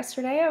Stitcher,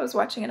 yesterday, I was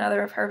watching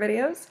another of her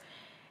videos,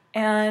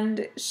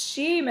 and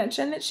she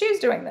mentioned that she's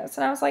doing this.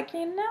 And I was like,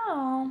 you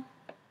know,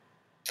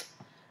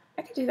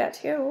 I could do that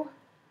too.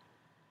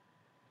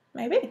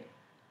 Maybe.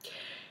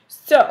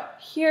 So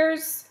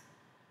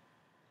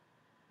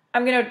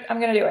I'm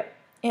gonna do it.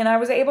 And I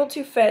was able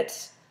to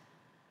fit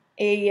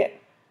a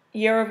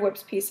Year of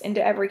Whips piece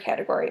into every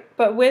category,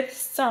 but with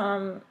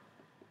some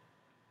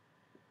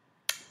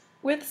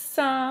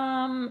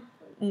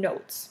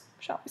notes,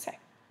 shall we say.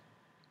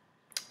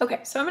 Okay,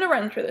 so I'm going to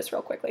run through this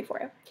real quickly for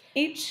you.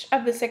 Each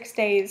of the 6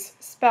 days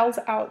spells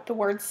out the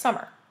word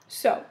summer.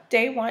 So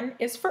day 1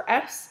 is for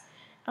S,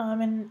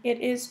 and it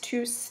is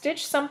to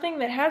stitch something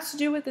that has to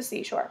do with the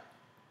seashore.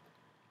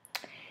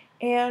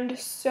 And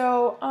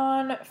so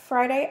on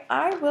Friday,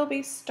 I will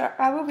be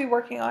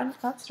working on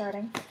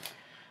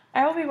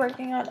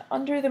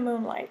Under the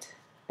Moonlight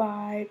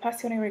by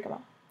Passione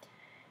Rigamo.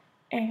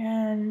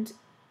 And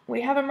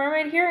we have a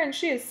mermaid here, and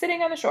she is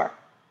sitting on the shore.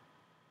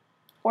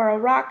 Or a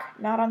rock,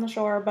 not on the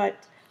shore, but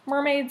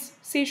mermaids,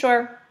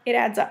 seashore, it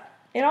adds up.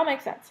 It all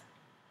makes sense.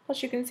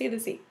 Plus you can see the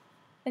sea.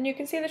 And you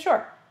can see the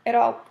shore. It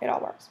all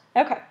works.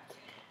 Okay,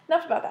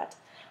 enough about that.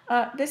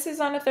 This is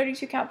on a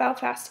 32 count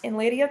Belfast in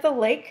Lady of the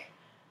Lake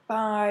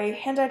by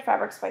Hand Dyed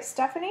Fabrics by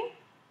Stephanie.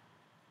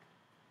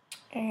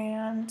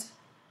 And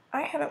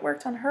I haven't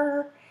worked on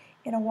her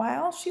in a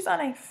while. She's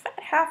on a fat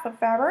half of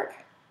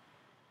fabric.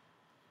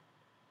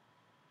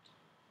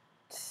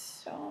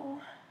 So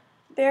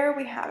there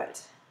we have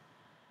it.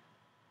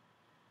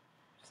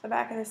 The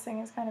back of this thing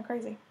is kind of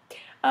crazy.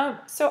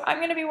 So I'm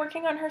going to be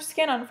working on her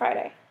skin on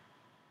Friday.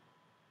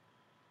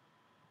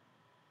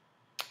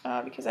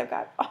 Because I've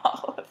got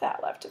all of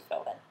that left to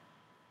fill in.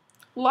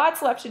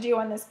 Lots left to do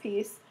on this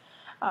piece.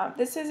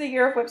 This is a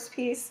Year of Whips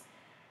piece.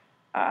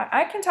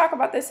 I can talk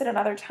about this at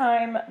another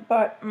time,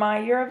 but my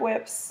Year of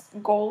Whips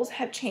goals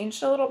have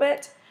changed a little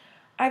bit.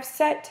 I've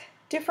set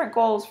different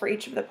goals for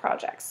each of the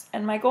projects,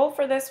 and my goal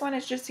for this one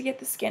is just to get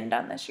the skin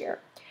done this year.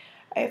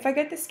 If I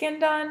get the skin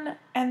done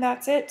and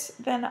that's it,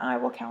 then I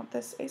will count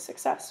this a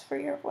success for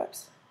Year of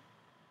Whips.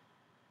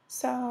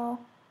 So,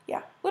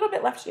 yeah, a little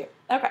bit left to do.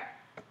 Okay.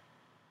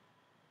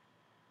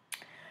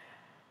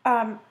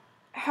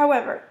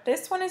 However,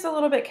 this one is a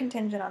little bit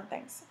contingent on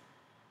things.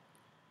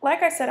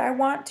 Like I said, I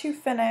want to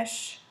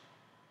finish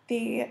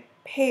the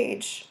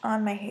page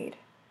on my Hade.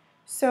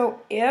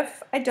 So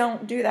if I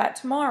don't do that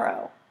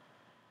tomorrow,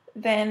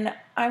 then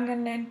I'm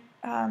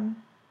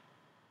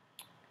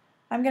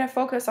gonna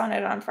focus on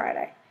it on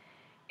Friday.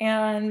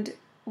 And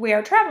we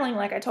are traveling,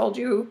 like I told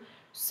you,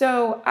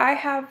 so I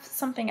have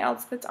something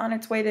else that's on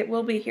its way that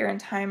will be here in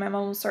time. I'm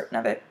almost certain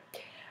of it.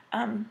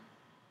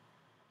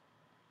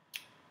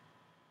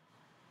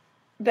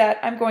 That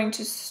I'm going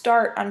to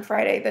start on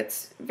Friday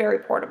that's very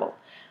portable.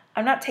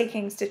 I'm not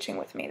taking stitching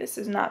with me. This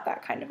is not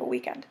that kind of a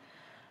weekend.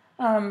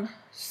 And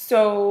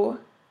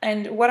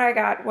what I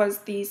got was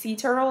the Sea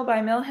Turtle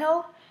by Mill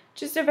Hill.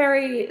 Just a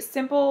very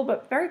simple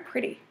but very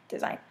pretty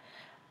design.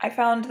 I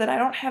found that I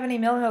don't have any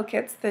Mill Hill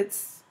kits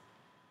that's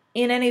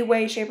in any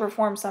way, shape, or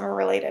form summer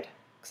related,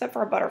 except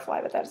for a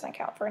butterfly, but that doesn't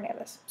count for any of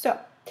this. So,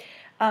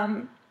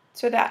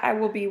 so that I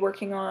will be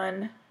working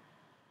on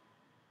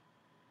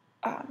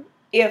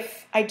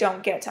if I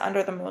don't get to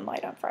Under the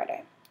Moonlight on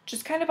Friday.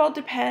 Just kind of all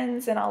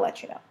depends, and I'll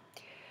let you know.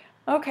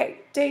 Okay,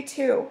 day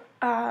 2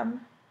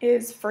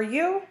 is for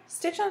you.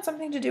 Stitch on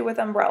something to do with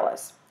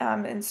umbrellas.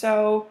 And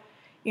so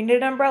you need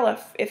an umbrella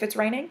if it's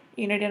raining.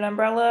 You need an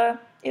umbrella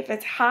if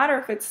it's hot or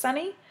if it's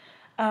sunny.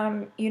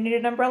 You need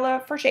an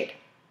umbrella for shade.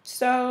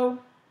 So,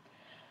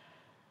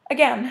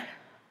 again,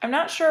 I'm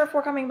not sure if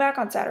we're coming back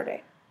on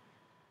Saturday.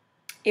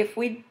 If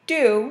we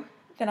do,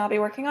 then I'll be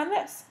working on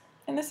this.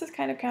 And this is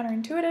kind of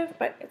counterintuitive,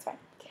 but it's fine.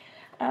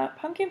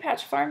 Pumpkin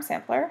Patch Farm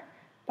Sampler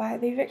by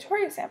the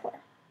Victoria Sampler.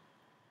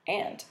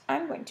 And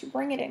I'm going to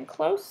bring it in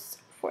close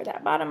for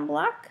that bottom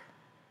block.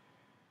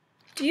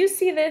 Do you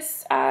see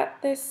this,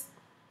 this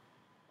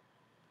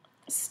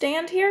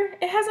stand here?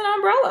 It has an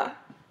umbrella.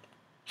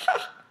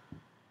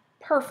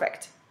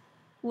 Perfect.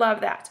 Love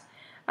that.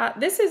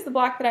 This is the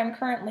block that I'm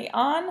currently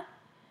on,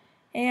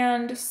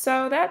 and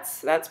so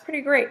that's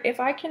pretty great. If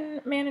I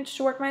can manage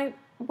to work my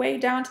way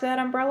down to that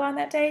umbrella on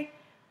that day,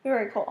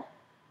 very cool.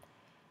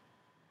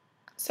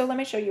 So let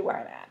me show you where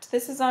I'm at.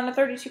 This is on a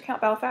 32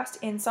 count Belfast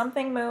in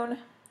Something Moon.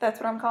 That's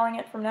what I'm calling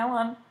it from now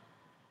on.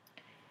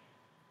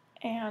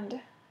 And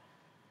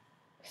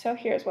so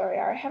here's where we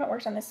are. I haven't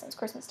worked on this since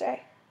Christmas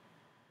Day,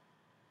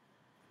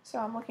 so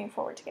I'm looking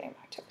forward to getting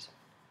back to it.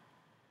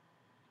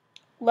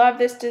 Love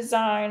this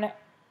design.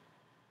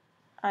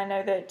 I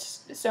know that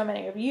so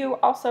many of you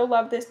also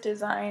love this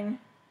design.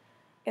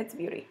 It's a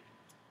beauty.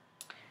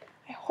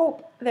 I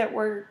hope that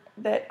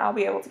I'll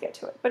be able to get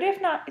to it, but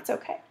if not, it's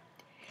okay.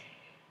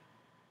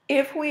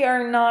 If we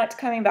are not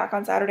coming back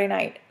on Saturday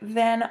night,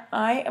 then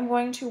I am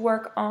going to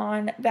work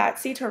on that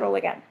sea turtle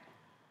again.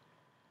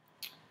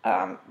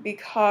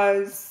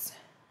 Because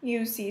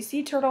you see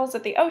sea turtles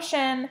at the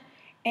ocean,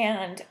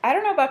 and I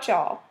don't know about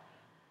y'all,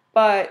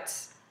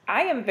 but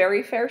I am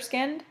very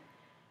fair-skinned,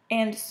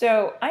 and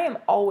so I am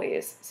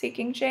always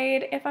seeking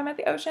shade if I'm at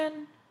the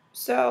ocean,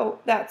 so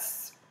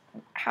that's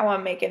how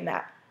I'm making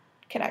that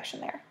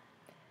connection there.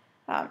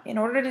 In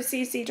order to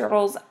see sea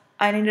turtles,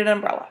 I need an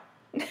umbrella.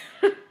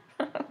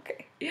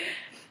 Okay.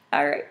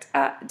 All right.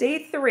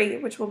 Day 3,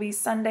 which will be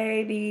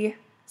Sunday the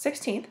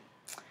 16th.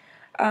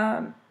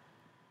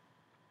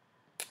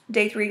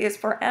 Day 3 is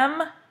for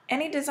M,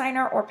 any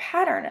designer or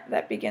pattern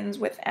that begins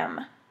with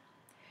M.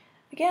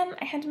 Again,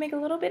 I had to make a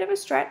little bit of a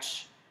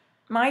stretch.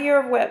 My Year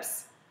of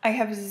Whips, I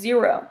have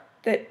 0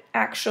 that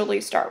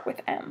actually start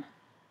with M.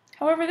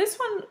 However, this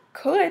one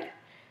could,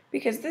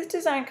 because this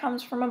design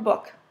comes from a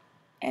book.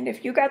 And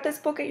if you got this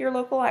book at your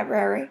local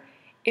library,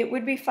 it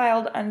would be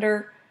filed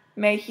under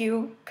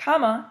Mayhew,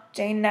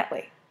 Jane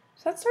Netley.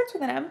 So that starts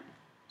with an M.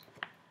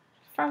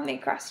 from the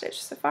Cross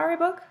Stitch Safari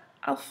book,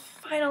 I'll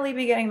finally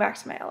be getting back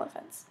to my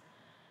elephants.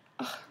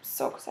 Oh, I'm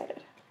so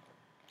excited.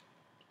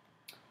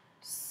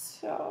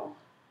 So,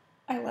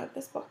 I love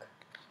this book.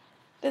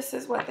 This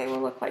is what they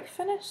will look like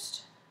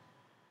finished.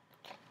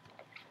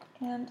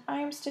 And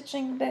I'm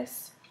stitching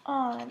this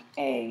on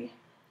a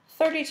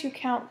 32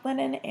 count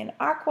linen in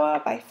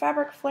aqua by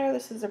Fabric Flare.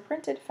 This is a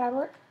printed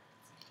fabric.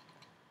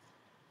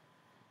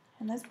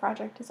 And this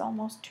project is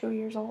almost 2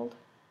 years old.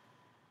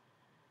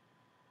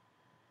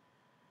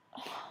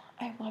 Oh,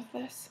 I love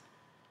this.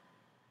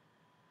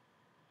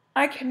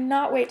 I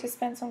cannot wait to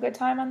spend some good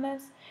time on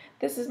this.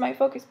 This is my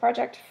focus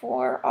project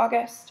for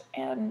August,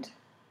 and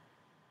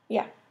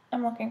yeah,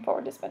 I'm looking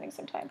forward to spending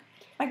some time.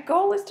 My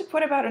goal is to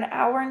put about an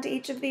hour into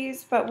each of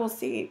these, but we'll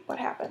see what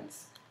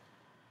happens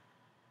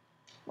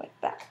with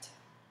that.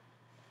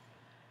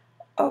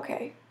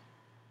 Okay,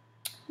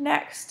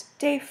 next,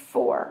 day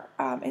 4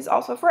 is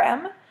also for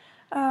M,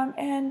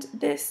 and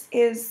this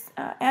is,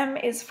 M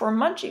is for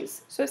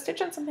munchies, so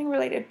stitch on something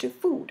related to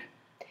food.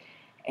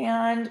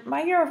 And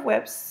my Year of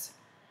Whips,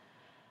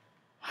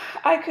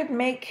 I could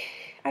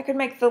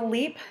make the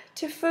leap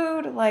to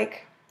food,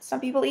 like some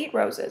people eat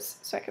roses,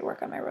 so I could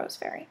work on my rose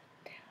fairy.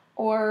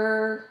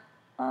 Or,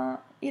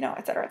 you know,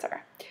 etc.,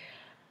 etc.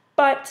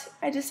 But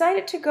I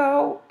decided to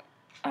go,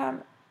 I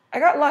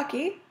got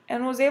lucky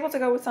and was able to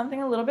go with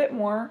something a little bit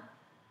more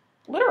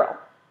literal.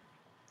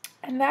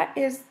 And that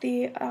is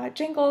the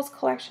Jingles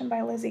collection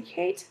by Lizzie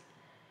Kate.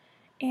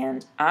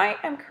 And I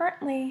am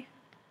currently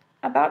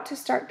about to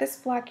start this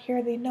block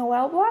here, the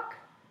Noel block.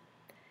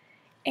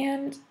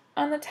 And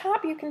on the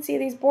top you can see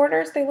these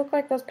borders, they look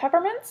like those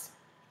peppermints.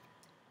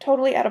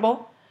 Totally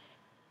edible.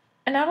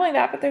 And not only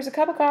that, but there's a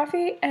cup of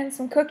coffee and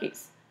some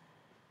cookies.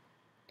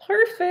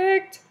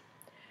 Perfect!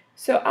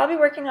 So I'll be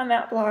working on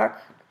that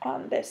block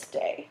on this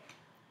day.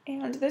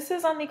 And this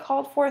is on the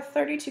called for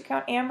 32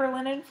 count amber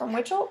linen from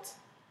Witchelt.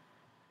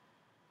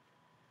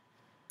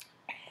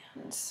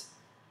 And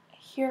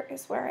here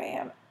is where I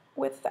am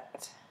with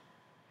that.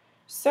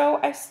 So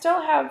I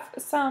still have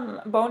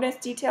some bonus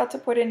detail to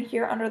put in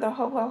here under the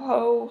Ho Ho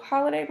Ho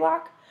holiday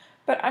block,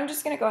 but I'm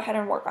just going to go ahead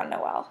and work on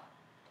Noel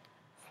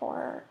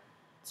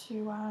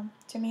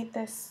to meet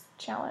this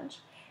challenge.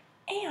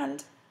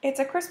 And it's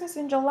a Christmas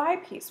in July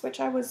piece, which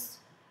I was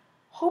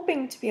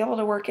hoping to be able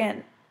to work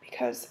in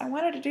because I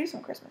wanted to do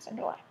some Christmas in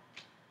July.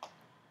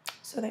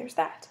 So there's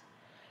that.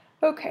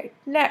 Okay,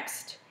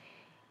 next,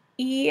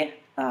 E.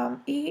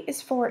 E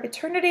is for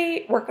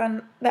Eternity. Work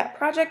on that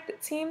project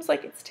that seems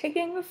like it's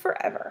taking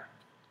forever.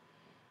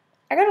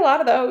 I got a lot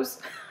of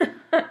those.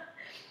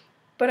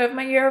 But of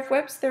my Year of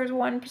Whips, there's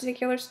one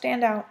particular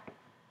standout.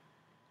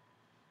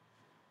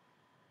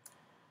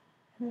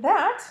 And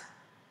that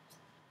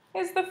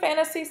is the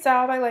Fantasy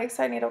Style by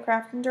Lakeside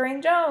Needlecraft and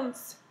Doreen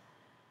Jones.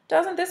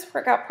 Doesn't this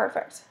work out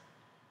perfect?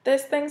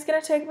 This thing's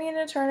gonna take me an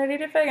eternity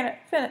to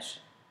finish.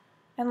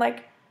 And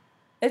like,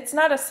 it's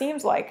not a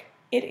seems like,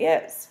 it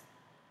is.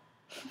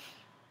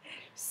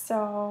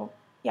 So,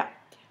 yeah.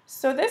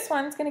 So this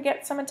one's going to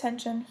get some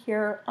attention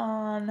here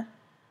on,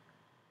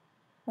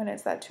 when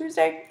is that,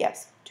 Tuesday?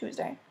 Yes,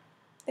 Tuesday,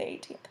 the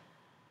 18th.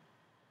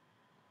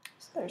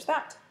 So there's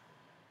that.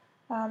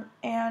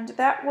 And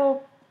that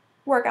will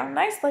work out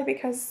nicely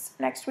because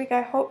next week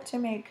I hope to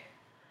make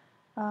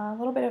a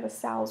little bit of a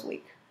Sal's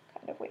week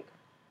kind of week.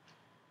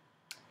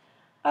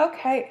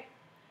 Okay,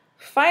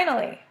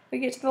 finally, we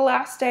get to the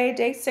last day,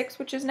 day 6,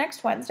 which is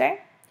next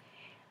Wednesday.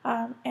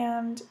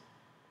 And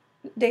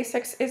day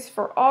 6 is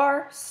for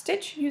R,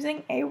 stitch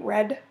using a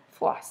red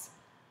floss.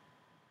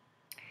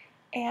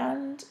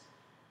 And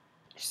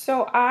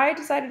so I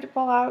decided to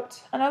pull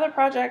out another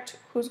project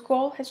whose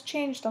goal has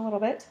changed a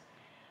little bit,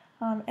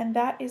 and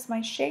that is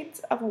my Shades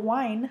of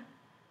Wine,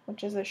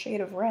 which is a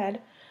shade of red,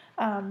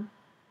 by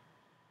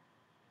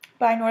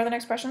Northern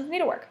Expressions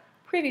Needlework.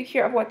 Preview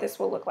here of what this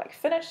will look like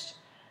finished.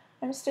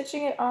 I'm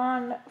stitching it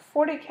on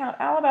 40 count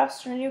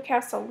Alabaster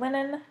Newcastle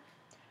linen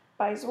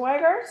by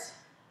Zweigart.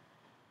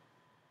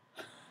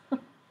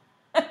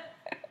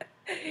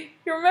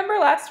 You remember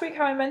last week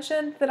how I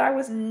mentioned that I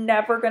was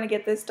never going to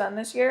get this done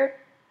this year?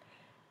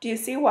 Do you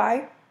see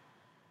why?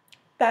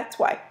 That's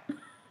why.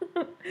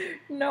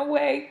 No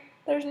way.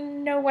 There's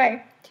no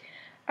way.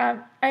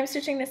 I'm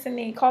stitching this in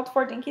the called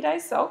for Dinky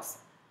Dyes Silks.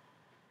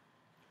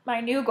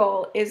 My new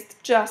goal is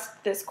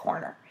just this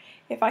corner.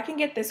 If I can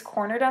get this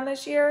corner done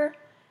this year,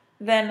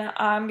 then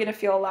I'm going to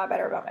feel a lot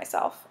better about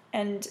myself.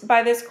 And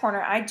by this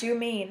corner, I do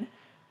mean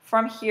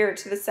from here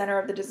to the center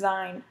of the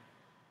design,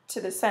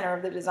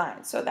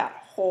 so that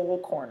whole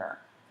corner.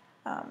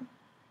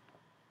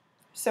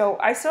 So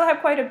I still have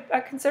quite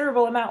a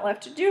considerable amount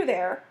left to do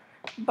there,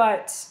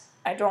 but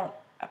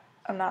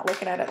I'm not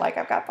looking at it like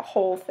I've got the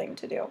whole thing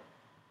to do.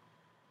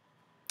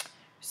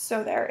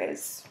 So there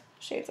is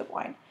Shades of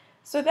Wine.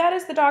 So that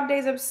is the Dog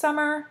Days of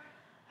Summer.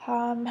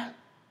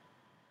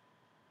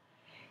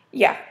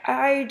 Yeah,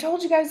 I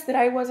told you guys that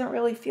I wasn't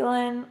really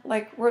feeling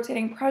like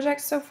rotating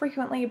projects so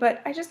frequently,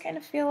 but I just kind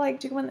of feel like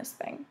doing this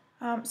thing.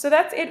 So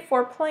that's it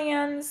for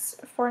plans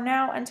for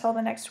now until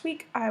the next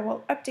week. I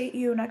will update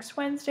you next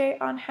Wednesday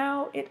on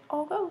how it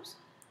all goes.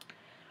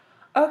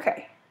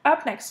 Okay,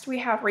 up next we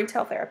have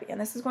retail therapy, and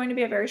this is going to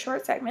be a very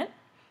short segment.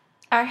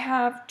 I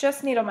have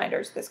just needle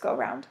minders this go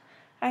round.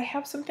 I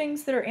have some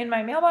things that are in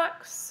my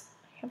mailbox.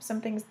 I have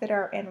some things that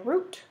are en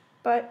route,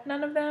 but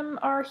none of them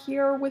are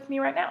here with me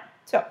right now.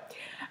 So,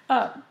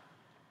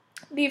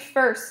 the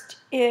first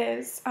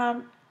is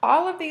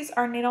all of these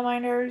are needle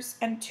minders,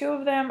 and 2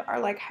 of them are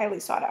like highly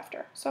sought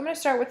after. So I'm going to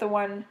start with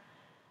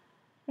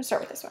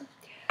this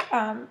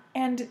one.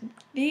 And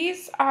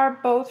these are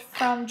both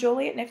from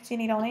Julie at Nifty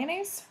Needle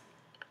Nannies.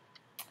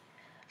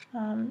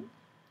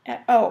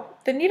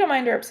 The needle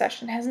minder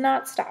obsession has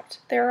not stopped.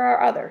 There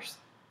are others.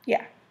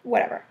 Yeah,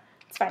 whatever.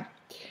 It's fine.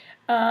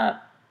 The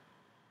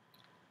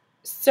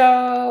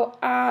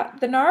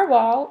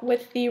narwhal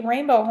with the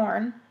rainbow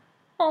horn.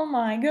 Oh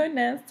my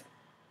goodness.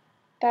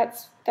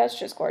 That's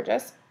just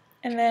gorgeous.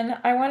 And then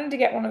I wanted to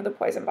get one of the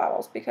poison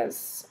bottles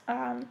because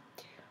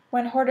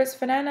when Hortus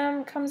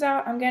venenum comes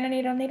out, I'm going to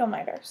need a needle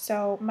minder.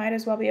 So might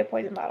as well be a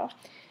poison bottle.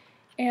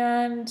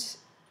 And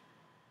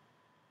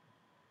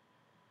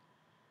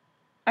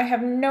I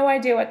have no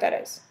idea what that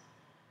is.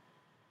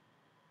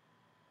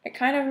 It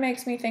kind of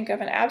makes me think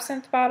of an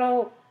absinthe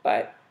bottle,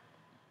 but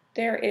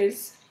there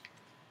is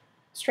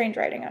strange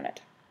writing on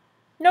it.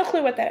 No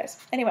clue what that is.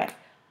 Anyway,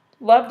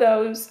 love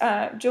those.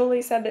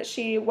 Julie said that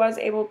she was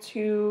able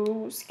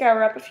to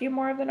scour up a few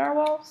more of the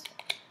narwhals.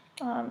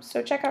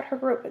 So check out her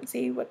group and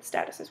see what the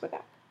status is with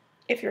that,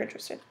 if you're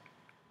interested.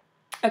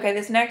 Okay,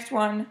 this next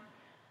one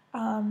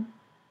I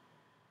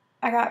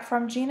got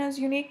from Gina's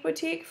Unique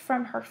Boutique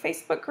from her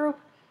Facebook group.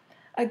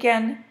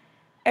 Again,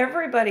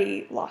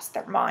 everybody lost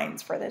their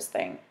minds for this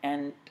thing,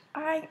 and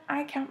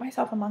I count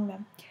myself among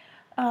them.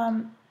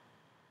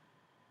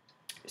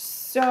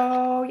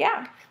 So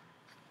yeah,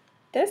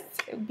 this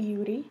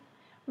beauty,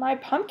 my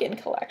pumpkin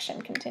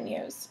collection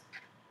continues.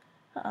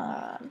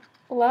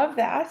 Love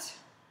that.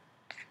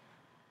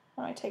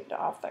 Let me take it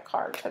off the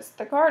card because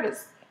the card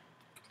is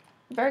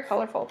very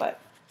colorful, but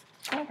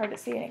kind of hard to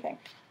see anything.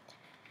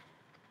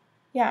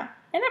 Yeah,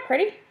 isn't that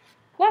pretty?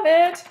 Love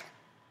it.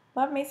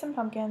 Love me some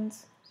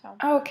pumpkins.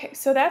 Okay,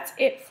 so that's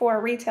it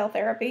for retail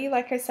therapy.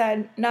 Like I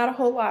said, not a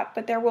whole lot,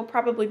 but there will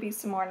probably be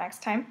some more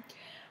next time.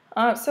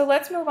 So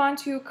let's move on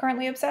to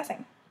currently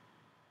obsessing.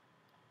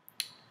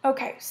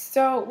 Okay,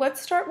 so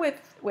let's start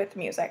with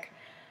music.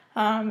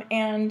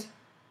 And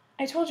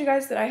I told you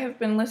guys that I have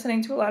been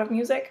listening to a lot of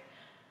music.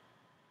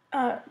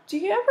 Do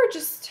you ever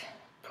just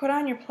put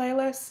on your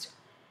playlist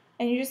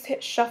and you just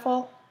hit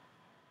shuffle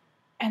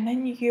and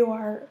then you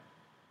are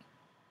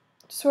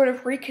sort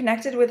of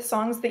reconnected with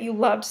songs that you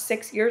loved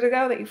 6 years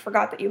ago that you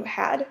forgot that you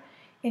had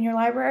in your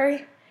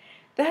library?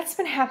 That's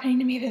been happening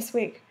to me this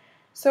week.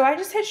 So I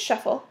just hit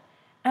shuffle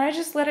and I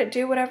just let it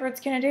do whatever it's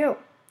going to do.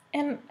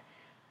 And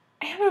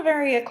I have a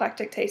very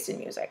eclectic taste in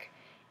music.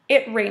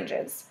 It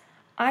ranges.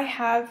 I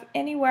have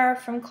anywhere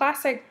from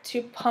classic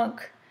to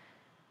punk,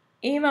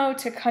 emo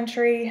to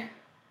country,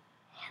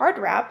 hard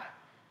rap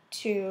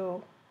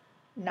to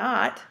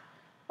not,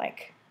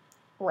 like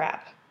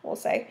rap, we'll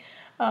say.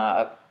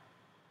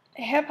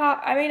 Hip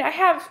hop. I mean, I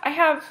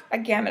have a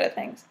gamut of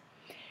things.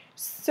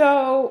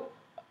 So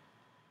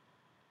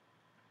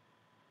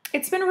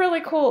it's been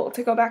really cool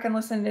to go back and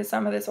listen to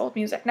some of this old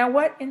music. Now,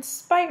 what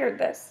inspired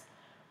this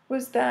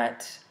was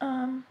that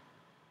I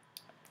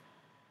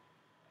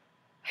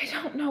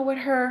don't know what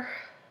her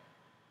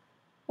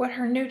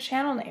new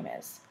channel name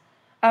is,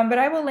 but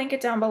I will link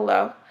it down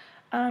below.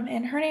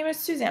 And her name is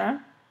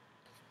Susanna.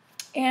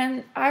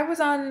 And I was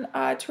on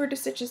Tour de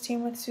Stitches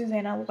team with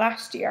Susanna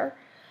last year.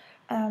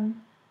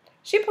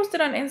 She posted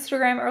on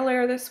Instagram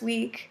earlier this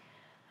week,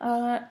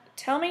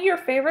 tell me your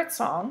favorite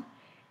song,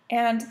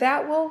 and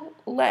that will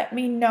let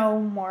me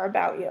know more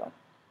about you.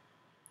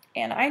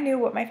 And I knew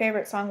what my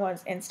favorite song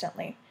was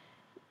instantly,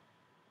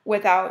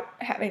 without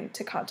having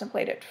to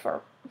contemplate it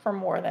for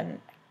more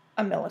than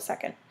a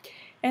millisecond.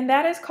 And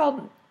that is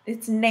called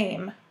It's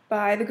Name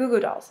by the Goo Goo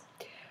Dolls.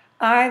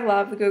 I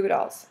love the Goo Goo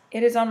Dolls.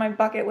 It is on my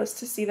bucket list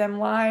to see them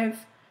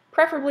live,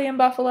 preferably in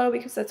Buffalo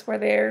because that's where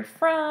they're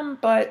from,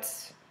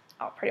 but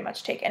I'll pretty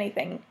much take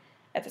anything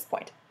at this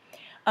point.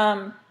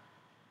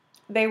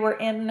 They were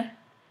in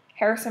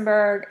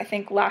Harrisonburg, I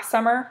think, last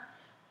summer.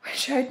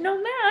 Wish I'd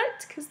known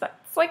that, because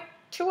that's like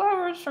 2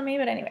 hours from me,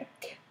 but anyway,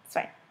 it's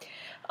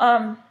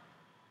fine.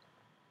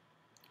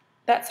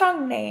 That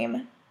song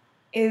Name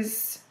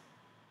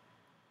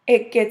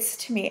it gets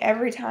to me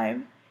every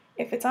time.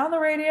 If it's on the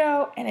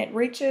radio and it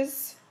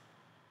reaches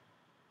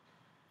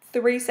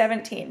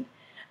 3:17,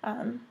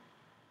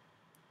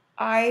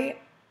 I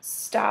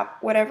stop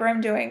whatever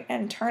I'm doing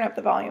and turn up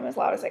the volume as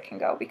loud as it can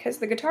go, because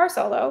the guitar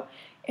solo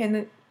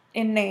in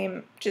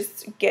Name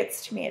just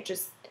gets to me.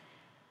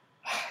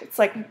 It's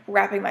like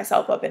wrapping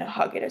myself up in a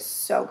hug. It is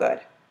so good.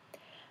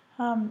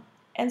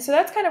 And so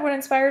that's kind of what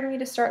inspired me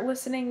to start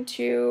listening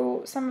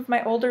to some of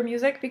my older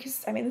music,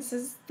 because I mean, this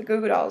is the Goo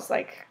Goo Dolls,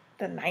 like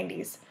the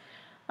 90s.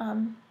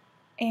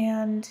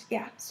 And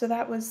yeah, so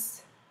that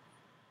was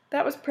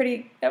that was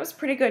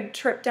pretty good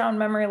trip down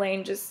memory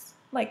lane, just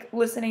like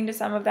listening to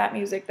some of that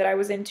music that I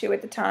was into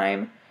at the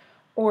time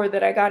or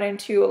that I got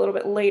into a little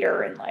bit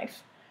later in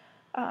life.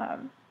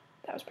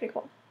 That was pretty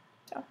cool.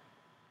 So,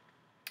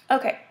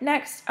 okay,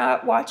 next,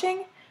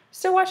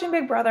 still watching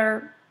Big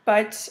Brother,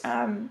 but,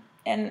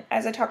 and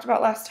as I talked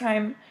about last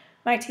time,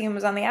 my team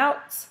was on the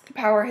outs. The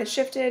power has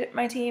shifted.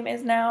 My team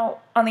is now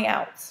on the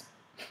outs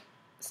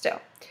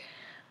still.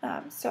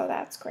 So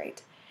that's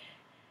great.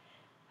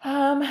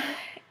 But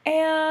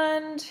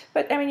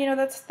I mean, you know,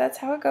 that's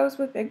how it goes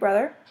with Big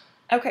Brother.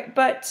 Okay,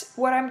 but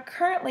what I'm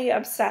currently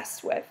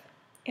obsessed with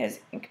is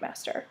Ink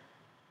Master.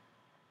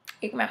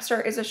 Ink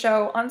Master is a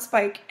show on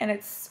Spike, and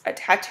it's a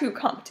tattoo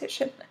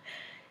competition.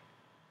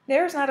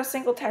 There's not a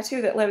single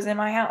tattoo that lives in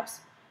my house.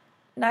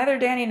 Neither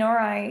Danny nor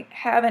I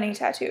have any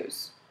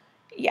tattoos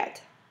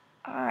yet.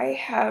 I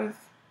have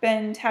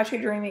been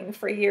tattoo dreaming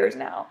for years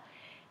now,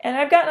 and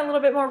I've gotten a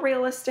little bit more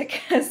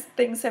realistic as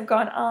things have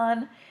gone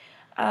on.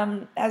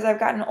 As I've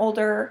gotten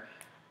older,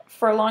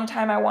 for a long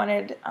time I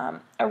wanted a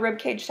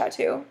ribcage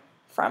tattoo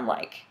from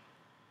like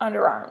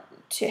underarm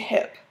to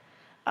hip.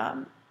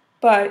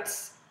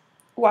 But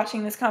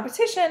watching this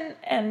competition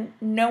and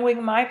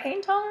knowing my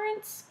pain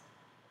tolerance,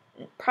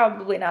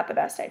 probably not the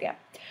best idea.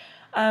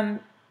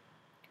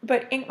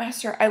 But Ink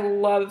Master, I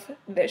love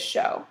this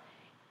show.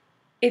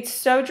 It's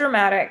so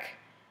dramatic.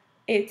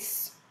 Dave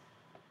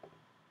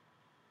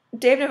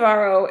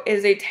Navarro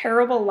is a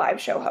terrible live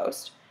show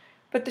host,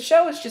 but the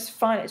show is just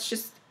fun. It's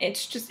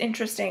just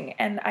interesting,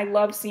 and I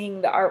love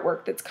seeing the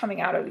artwork that's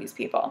coming out of these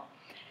people.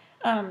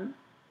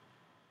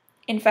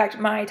 In fact,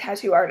 my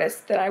tattoo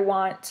artist that I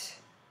want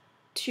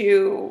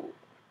to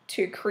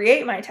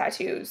create my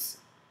tattoos,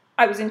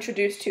 I was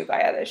introduced to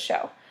via this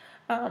show.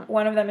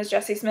 One of them is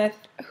Jesse Smith,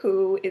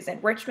 who is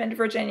in Richmond,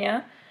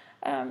 Virginia.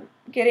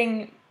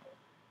 Getting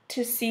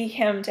to see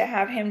him, to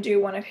have him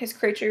do one of his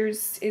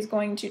creatures is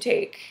going to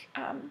take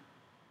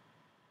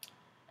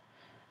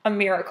a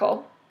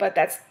miracle, but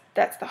that's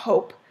the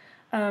hope.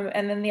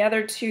 And then the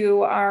other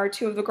two are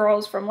two of the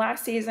girls from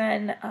last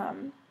season,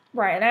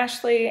 Ryan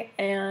Ashley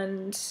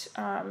and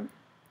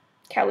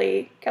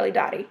Kelly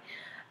Dottie.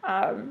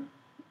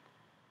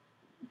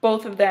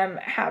 Both of them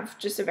have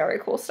just a very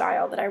cool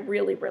style that I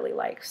really, really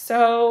like.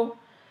 So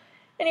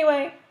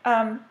anyway,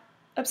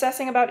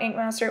 obsessing about Ink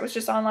Master. It was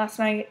just on last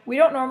night. We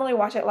don't normally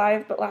watch it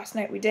live, but last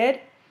night we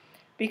did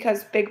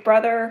because Big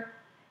Brother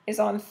is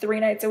on 3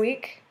 nights a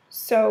week.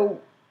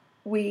 So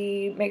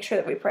we make sure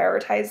that we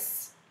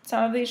prioritize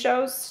some of these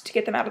shows to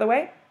get them out of the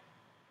way.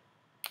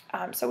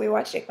 So we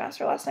watched Ink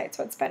Master last night,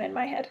 so it's been in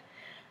my head.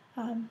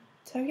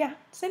 So yeah,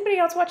 does anybody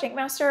else watch Ink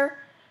Master?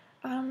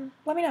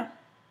 Let me know.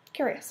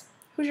 Curious.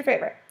 Who's your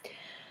favorite?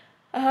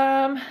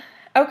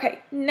 Okay,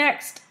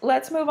 next,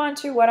 let's move on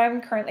to what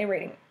I'm currently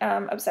reading,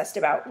 obsessed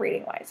about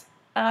reading-wise.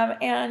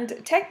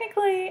 And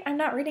technically, I'm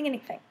not reading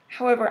anything.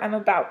 However, I'm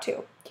about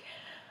to.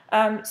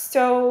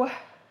 So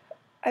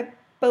I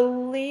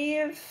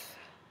believe...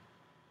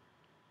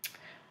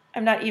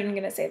 I'm not even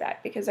going to say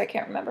that because I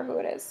can't remember who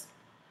it is.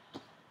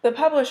 The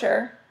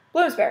publisher,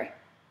 Bloomsbury.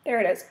 There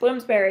it is.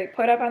 Bloomsbury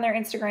put up on their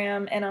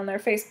Instagram and on their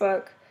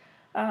Facebook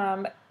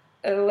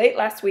late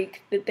last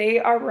week that they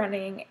are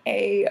running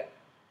a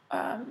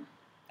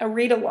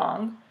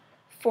read-along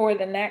for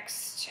the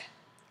next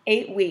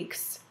 8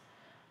 weeks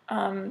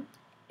in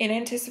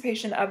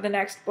anticipation of the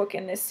next book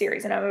in this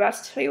series. And I'm about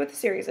to tell you what the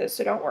series is,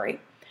 so don't worry.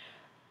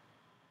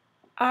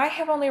 I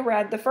have only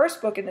read the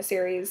first book in the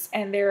series,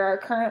 and there are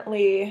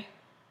currently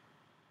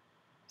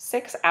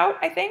 6 out,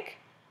 I think,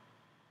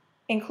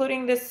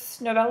 including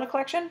this novella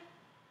collection.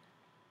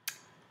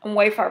 I'm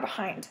way far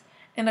behind.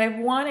 And I've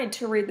wanted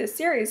to read this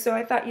series, so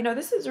I thought, you know,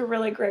 this is a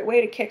really great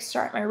way to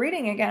kickstart my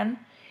reading again.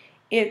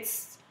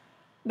 It's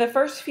the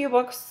first few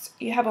books,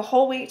 you have a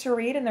whole week to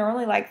read, and they're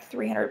only like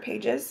 300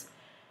 pages.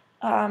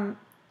 The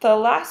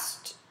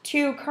last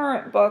 2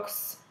 current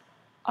books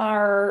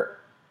are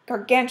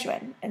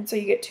gargantuan, and so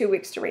you get 2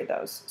 weeks to read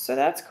those. So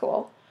that's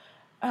cool.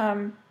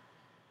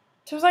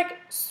 So I was like,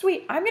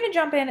 sweet, I'm going to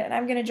jump in and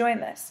I'm going to join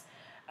this.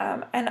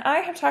 And I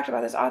have talked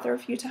about this author a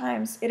few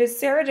times. It is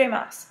Sarah J.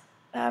 Maas.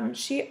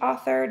 She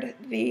authored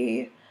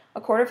the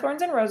A Court of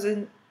Thorns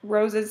and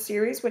Roses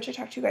series, which I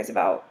talked to you guys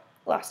about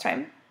last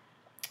time.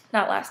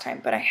 Not last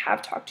time, but I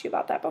have talked to you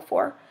about that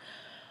before.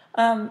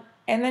 And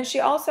then she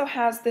also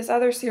has this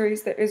other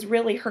series that is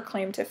really her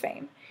claim to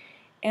fame.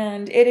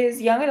 And it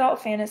is young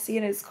adult fantasy,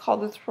 and it's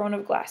called the Throne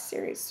of Glass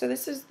series. So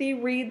this is the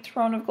Read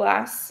Throne of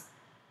Glass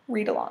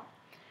read-along.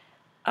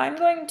 I'm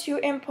going to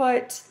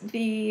input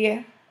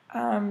the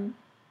Instagram,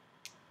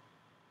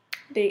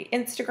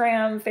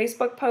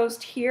 Facebook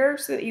post here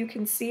so that you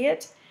can see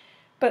it.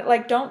 But,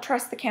 like, don't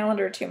trust the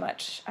calendar too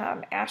much.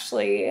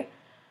 Ashley,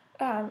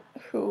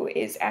 who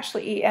is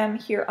Ashley EM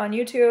here on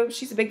YouTube,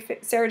 she's a big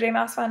Sarah J.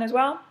 Maas fan as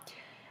well.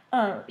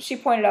 She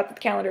pointed out that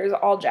the calendar is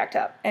all jacked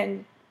up,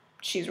 and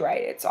she's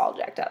right, it's all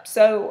jacked up.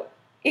 So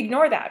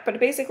ignore that,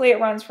 but basically it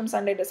runs from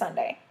Sunday to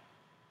Sunday.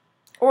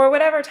 Or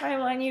whatever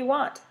timeline you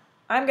want.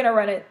 I'm going to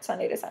run it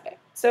Sunday to Sunday.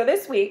 So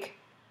this week,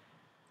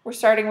 we're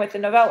starting with the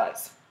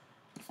novellas.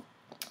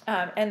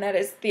 and that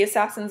is The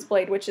Assassin's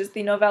Blade, which is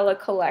the novella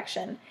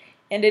collection.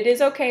 And it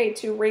is okay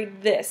to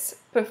read this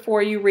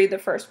before you read the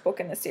first book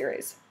in the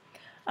series.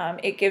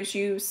 It gives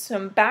you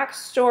some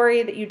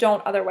backstory that you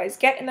don't otherwise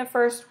get in the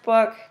first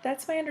book.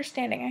 That's my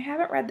understanding. I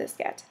haven't read this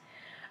yet.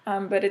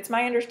 But it's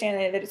my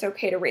understanding that it's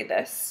okay to read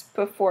this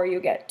before you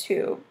get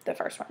to the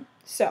first one.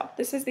 So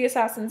this is The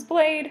Assassin's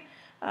Blade,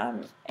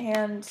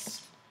 and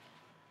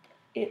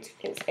it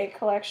is a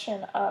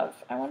collection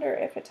of, I wonder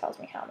if it tells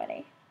me how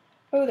many.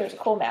 Oh, there's a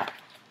cool map.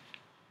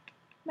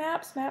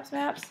 Maps, maps,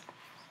 maps.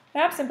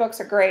 Maps and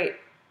books are great.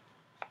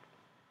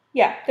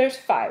 Yeah, there's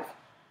 5.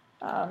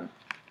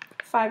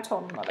 5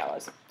 total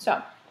novellas.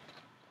 So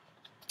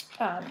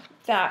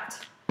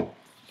that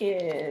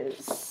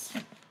is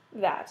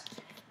that.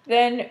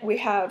 Then we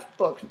have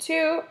book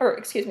 2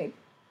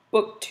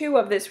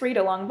 of this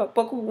read-along, but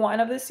book 1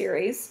 of the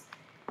series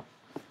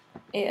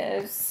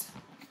is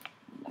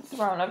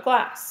Throne of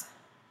Glass.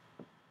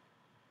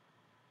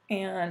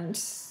 And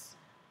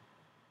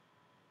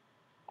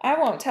I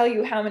won't tell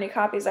you how many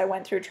copies I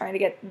went through trying to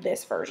get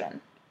this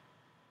version,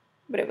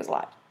 but it was a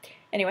lot.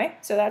 Anyway,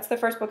 so that's the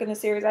first book in the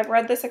series. I've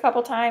read this a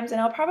couple times,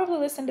 and I'll probably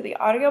listen to the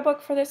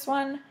audiobook for this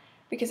one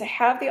because I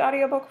have the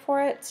audiobook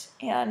for it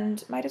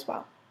and might as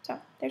well. So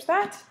there's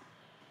that.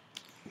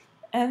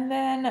 And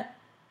then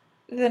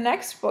the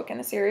next book in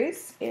the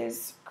series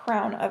is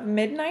Crown of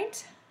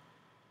Midnight.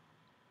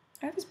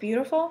 Aren't these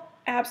beautiful?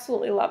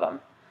 Absolutely love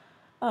them.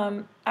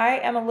 I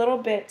am a little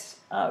bit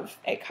of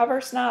a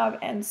cover snob,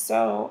 and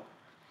so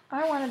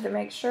I wanted to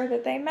make sure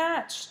that they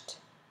matched.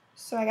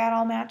 So I got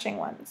all matching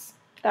ones.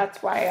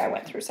 That's why I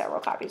went through several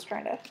copies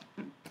trying to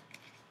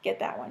get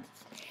that one.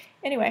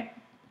 Anyway,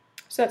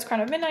 so that's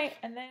Crown of Midnight,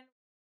 and then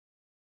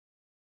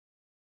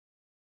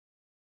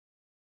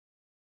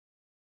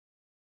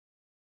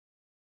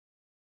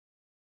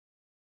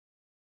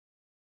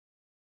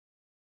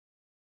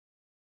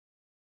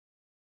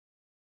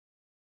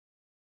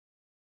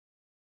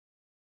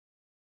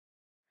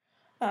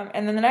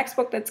the next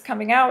book that's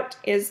coming out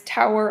is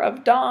Tower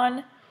of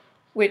Dawn,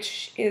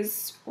 which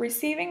is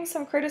receiving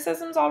some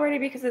criticisms already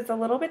because it's a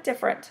little bit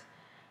different.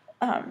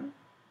 But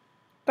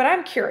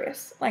I'm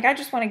curious. Like, I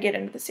just want to get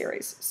into the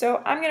series.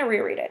 So I'm going to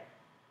reread it.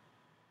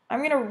 I'm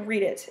going to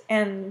read it,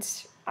 and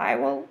I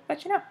will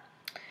let you know.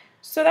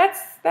 So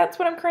that's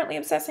what I'm currently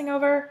obsessing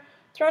over.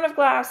 Throne of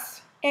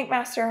Glass, Ink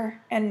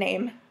Master, and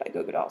Name by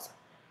Goo Goo Dolls.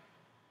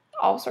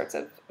 All sorts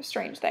of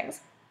strange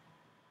things.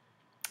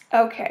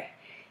 Okay.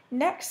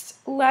 Next,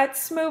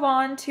 let's move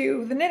on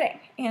to the knitting,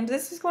 and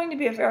this is going to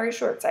be a very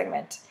short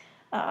segment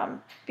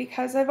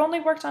because I've only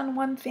worked on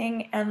one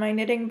thing and my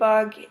knitting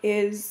bug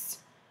is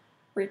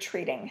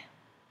retreating,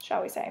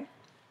 shall we say.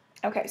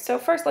 Okay, so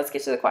first let's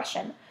get to the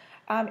question.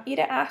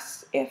 Ida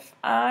asks if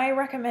I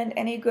recommend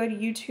any good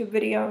YouTube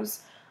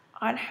videos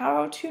on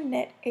how to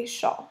knit a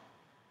shawl.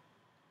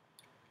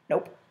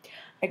 Nope,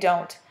 I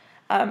don't.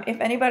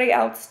 If anybody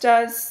else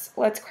does,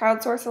 let's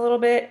crowdsource a little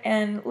bit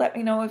and let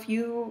me know if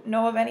you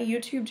know of any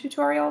YouTube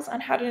tutorials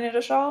on how to knit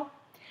a shawl.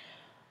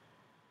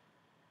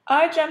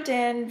 I jumped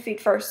in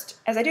feet first,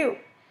 as I do.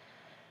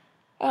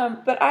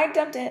 But I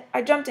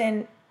jumped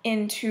in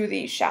into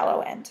the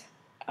shallow end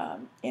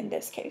in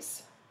this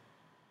case.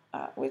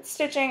 With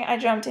stitching, I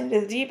jumped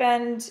into the deep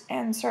end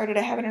and started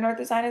a Heaven and Earth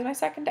design as my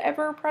second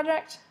ever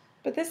project.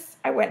 But this,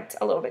 I went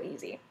a little bit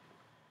easy.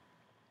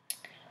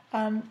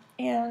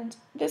 And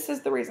this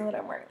is the reason that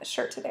I'm wearing this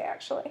shirt today,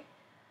 actually.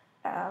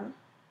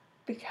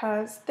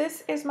 Because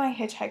this is my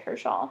hitchhiker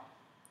shawl.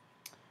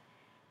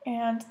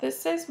 And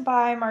this is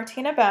by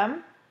Martina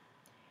Bem.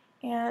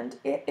 And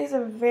it is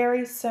a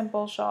very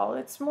simple shawl.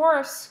 It's more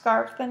a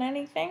scarf than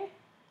anything.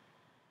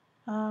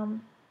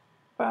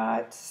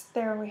 But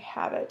there we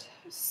have it.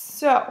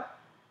 So,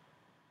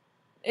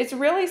 it's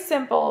really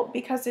simple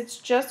because it's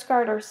just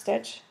garter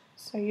stitch.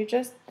 So you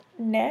just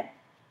knit.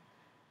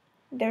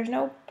 There's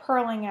no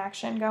purling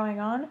action going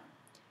on.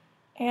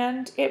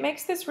 And it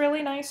makes this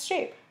really nice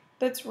shape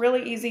that's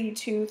really easy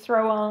to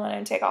throw on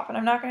and take off. And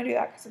I'm not going to do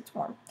that because it's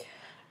warm.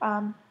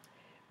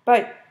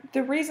 But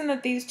the reason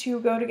that these two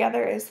go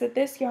together is that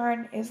this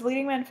yarn is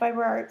Leading Men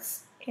Fiber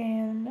Arts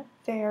in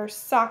their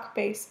sock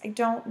base. I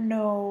don't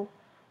know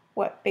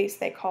what base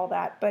they call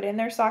that, but in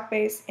their sock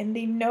base in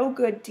the No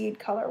Good Deed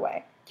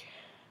colorway.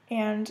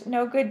 And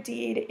No Good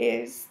Deed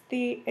is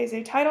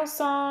a title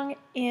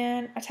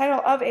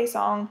of a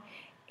song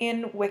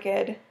in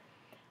Wicked.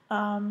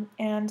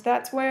 And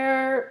that's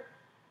where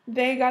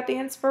they got the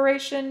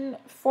inspiration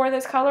for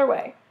this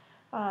colorway.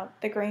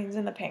 The greens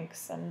and the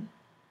pinks and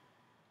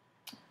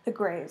the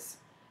grays.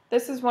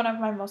 This is one of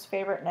my most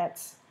favorite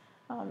knits.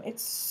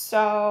 It's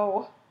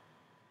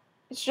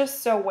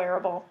just so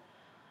wearable.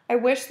 I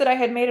wish that I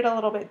had made it a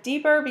little bit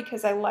deeper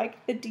because I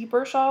like the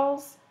deeper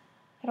shawls.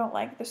 I don't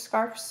like the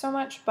scarves so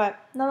much, but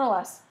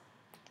nonetheless,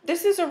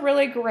 this is a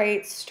really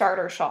great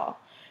starter shawl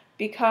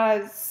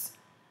because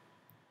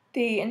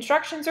the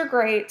instructions are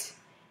great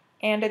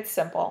and it's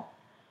simple.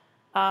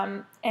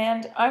 And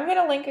I'm going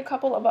to link a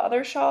couple of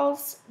other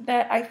shawls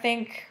that I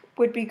think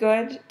would be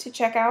good to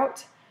check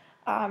out.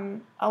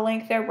 I'll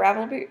link their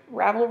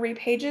Ravelry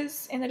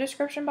pages in the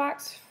description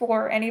box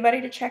for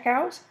anybody to check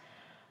out.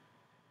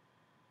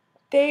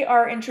 They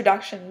are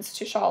introductions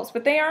to shawls,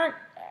 but they aren't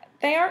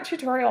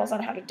tutorials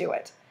on how to do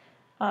it.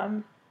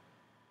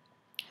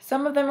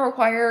 Some of them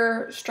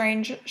require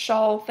strange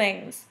shawl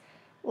things,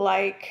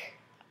 like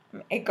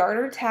a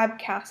garter tab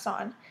cast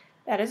on.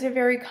 That is a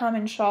very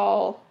common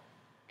shawl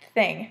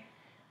thing.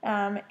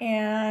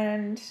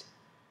 And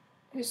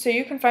so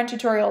you can find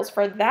tutorials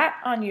for that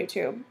on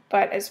YouTube,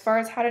 but as far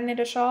as how to knit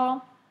a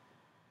shawl,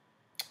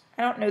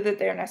 I don't know that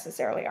there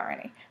necessarily are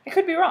any. I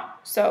could be wrong,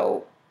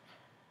 so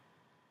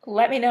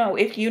let me know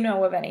if you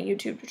know of any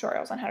YouTube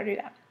tutorials on how to do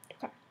that.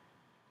 Okay.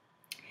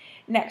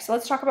 Next,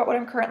 let's talk about what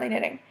I'm currently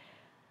knitting.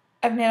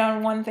 I've knit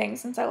on one thing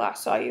since I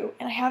last saw you,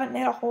 and I haven't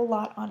knit a whole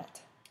lot on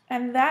it.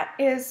 And that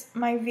is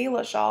my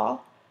Vila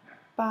shawl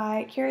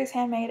by Curious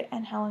Handmade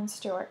and Helen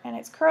Stewart. And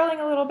it's curling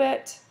a little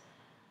bit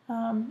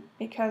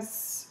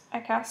because I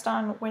cast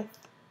on with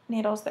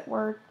needles that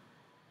were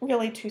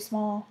really too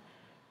small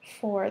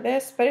for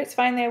this, but it's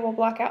fine. They will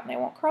block out and they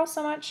won't curl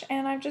so much,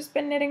 and I've just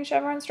been knitting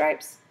chevron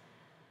stripes.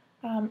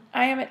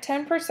 I am at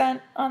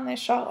 10% on this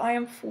shawl. I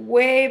am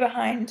way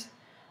behind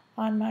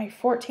on my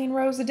 14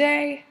 rows a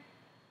day.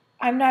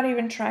 I'm not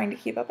even trying to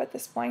keep up at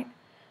this point.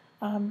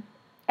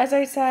 As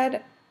I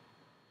said,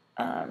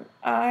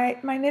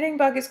 my knitting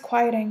bug is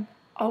quieting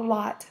a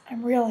lot.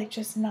 I'm really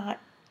just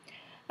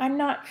I'm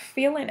not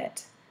feeling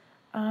it.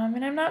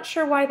 And I'm not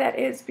sure why that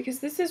is, because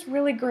this is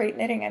really great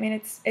knitting. I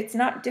mean, it's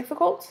not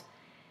difficult.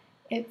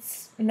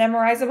 It's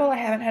memorizable. I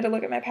haven't had to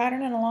look at my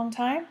pattern in a long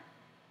time,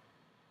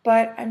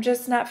 but I'm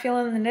just not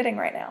feeling the knitting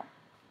right now.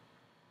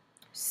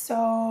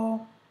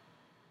 So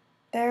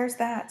there's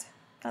that.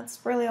 That's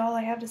really all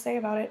I have to say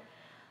about it.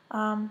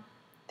 The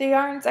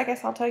yarns, I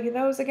guess I'll tell you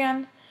those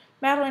again.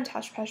 Madeline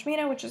Tosh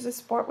Pashmina, which is a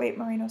sport weight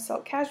merino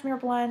silk cashmere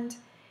blend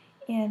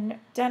in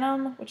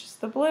denim, which is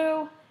the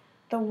blue.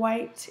 The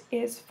white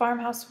is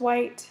farmhouse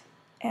white,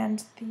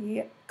 and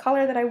the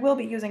color that I will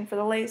be using for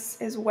the lace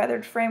is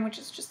weathered frame, which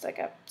is just like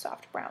a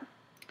soft brown.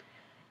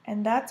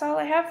 And that's all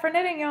I have for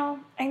knitting, y'all.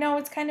 I know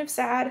it's kind of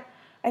sad.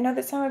 I know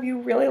that some of you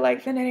really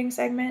like the knitting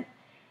segment.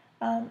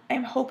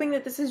 I'm hoping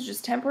that this is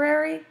just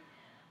temporary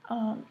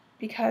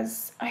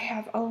because I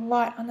have a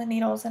lot on the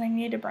needles and I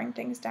need to bring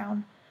things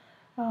down.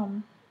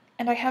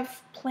 And I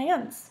have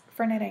plans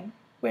for knitting,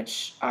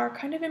 which are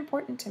kind of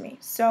important to me.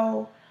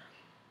 So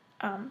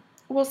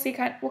we'll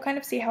kind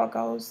of see how it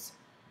goes.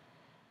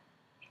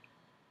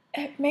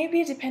 It may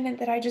be dependent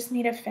that I just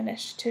need a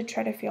finish to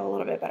try to feel a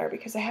little bit better,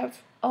 because I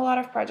have a lot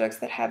of projects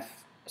that have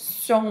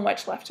so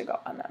much left to go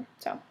on them.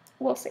 So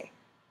we'll see.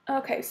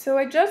 Okay, so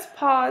I just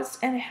paused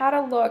and had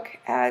a look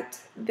at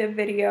the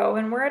video,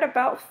 and we're at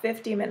about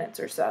 50 minutes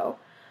or so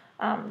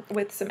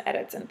with some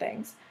edits and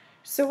things.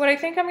 So what I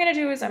think I'm going to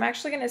do is I'm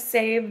actually going to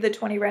save the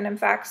 20 random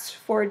facts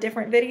for a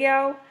different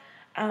video,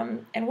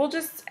 and we'll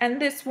just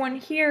end this one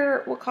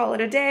here. We'll call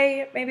it a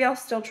day. Maybe I'll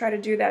still try to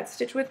do that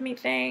stitch with me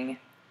thing.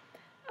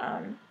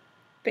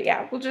 But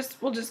yeah, we'll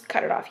just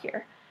cut it off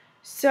here.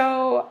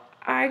 So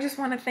I just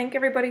want to thank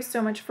everybody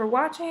so much for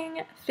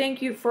watching.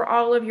 Thank you for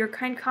all of your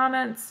kind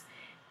comments,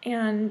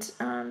 and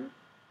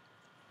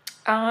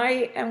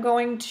I am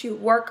going to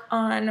work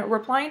on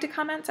replying to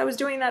comments. I was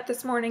doing that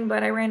this morning,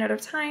 but I ran out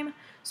of time,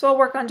 so I'll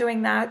work on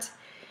doing that.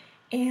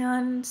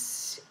 And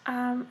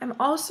I'm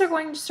also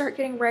going to start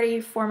getting ready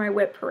for my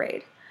whip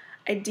parade.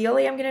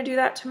 Ideally, I'm going to do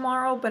that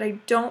tomorrow, but I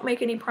don't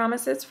make any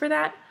promises for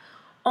that,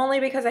 only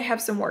because I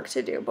have some work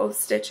to do, both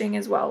stitching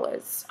as well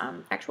as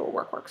actual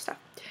work stuff.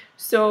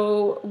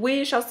 So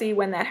we shall see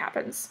when that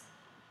happens.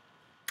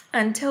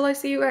 Until I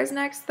see you guys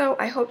next, though,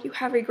 I hope you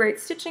have a great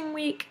stitching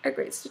week, a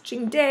great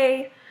stitching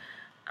day.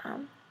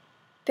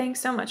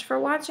 Thanks so much for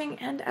watching,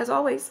 and as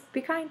always,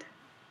 be kind.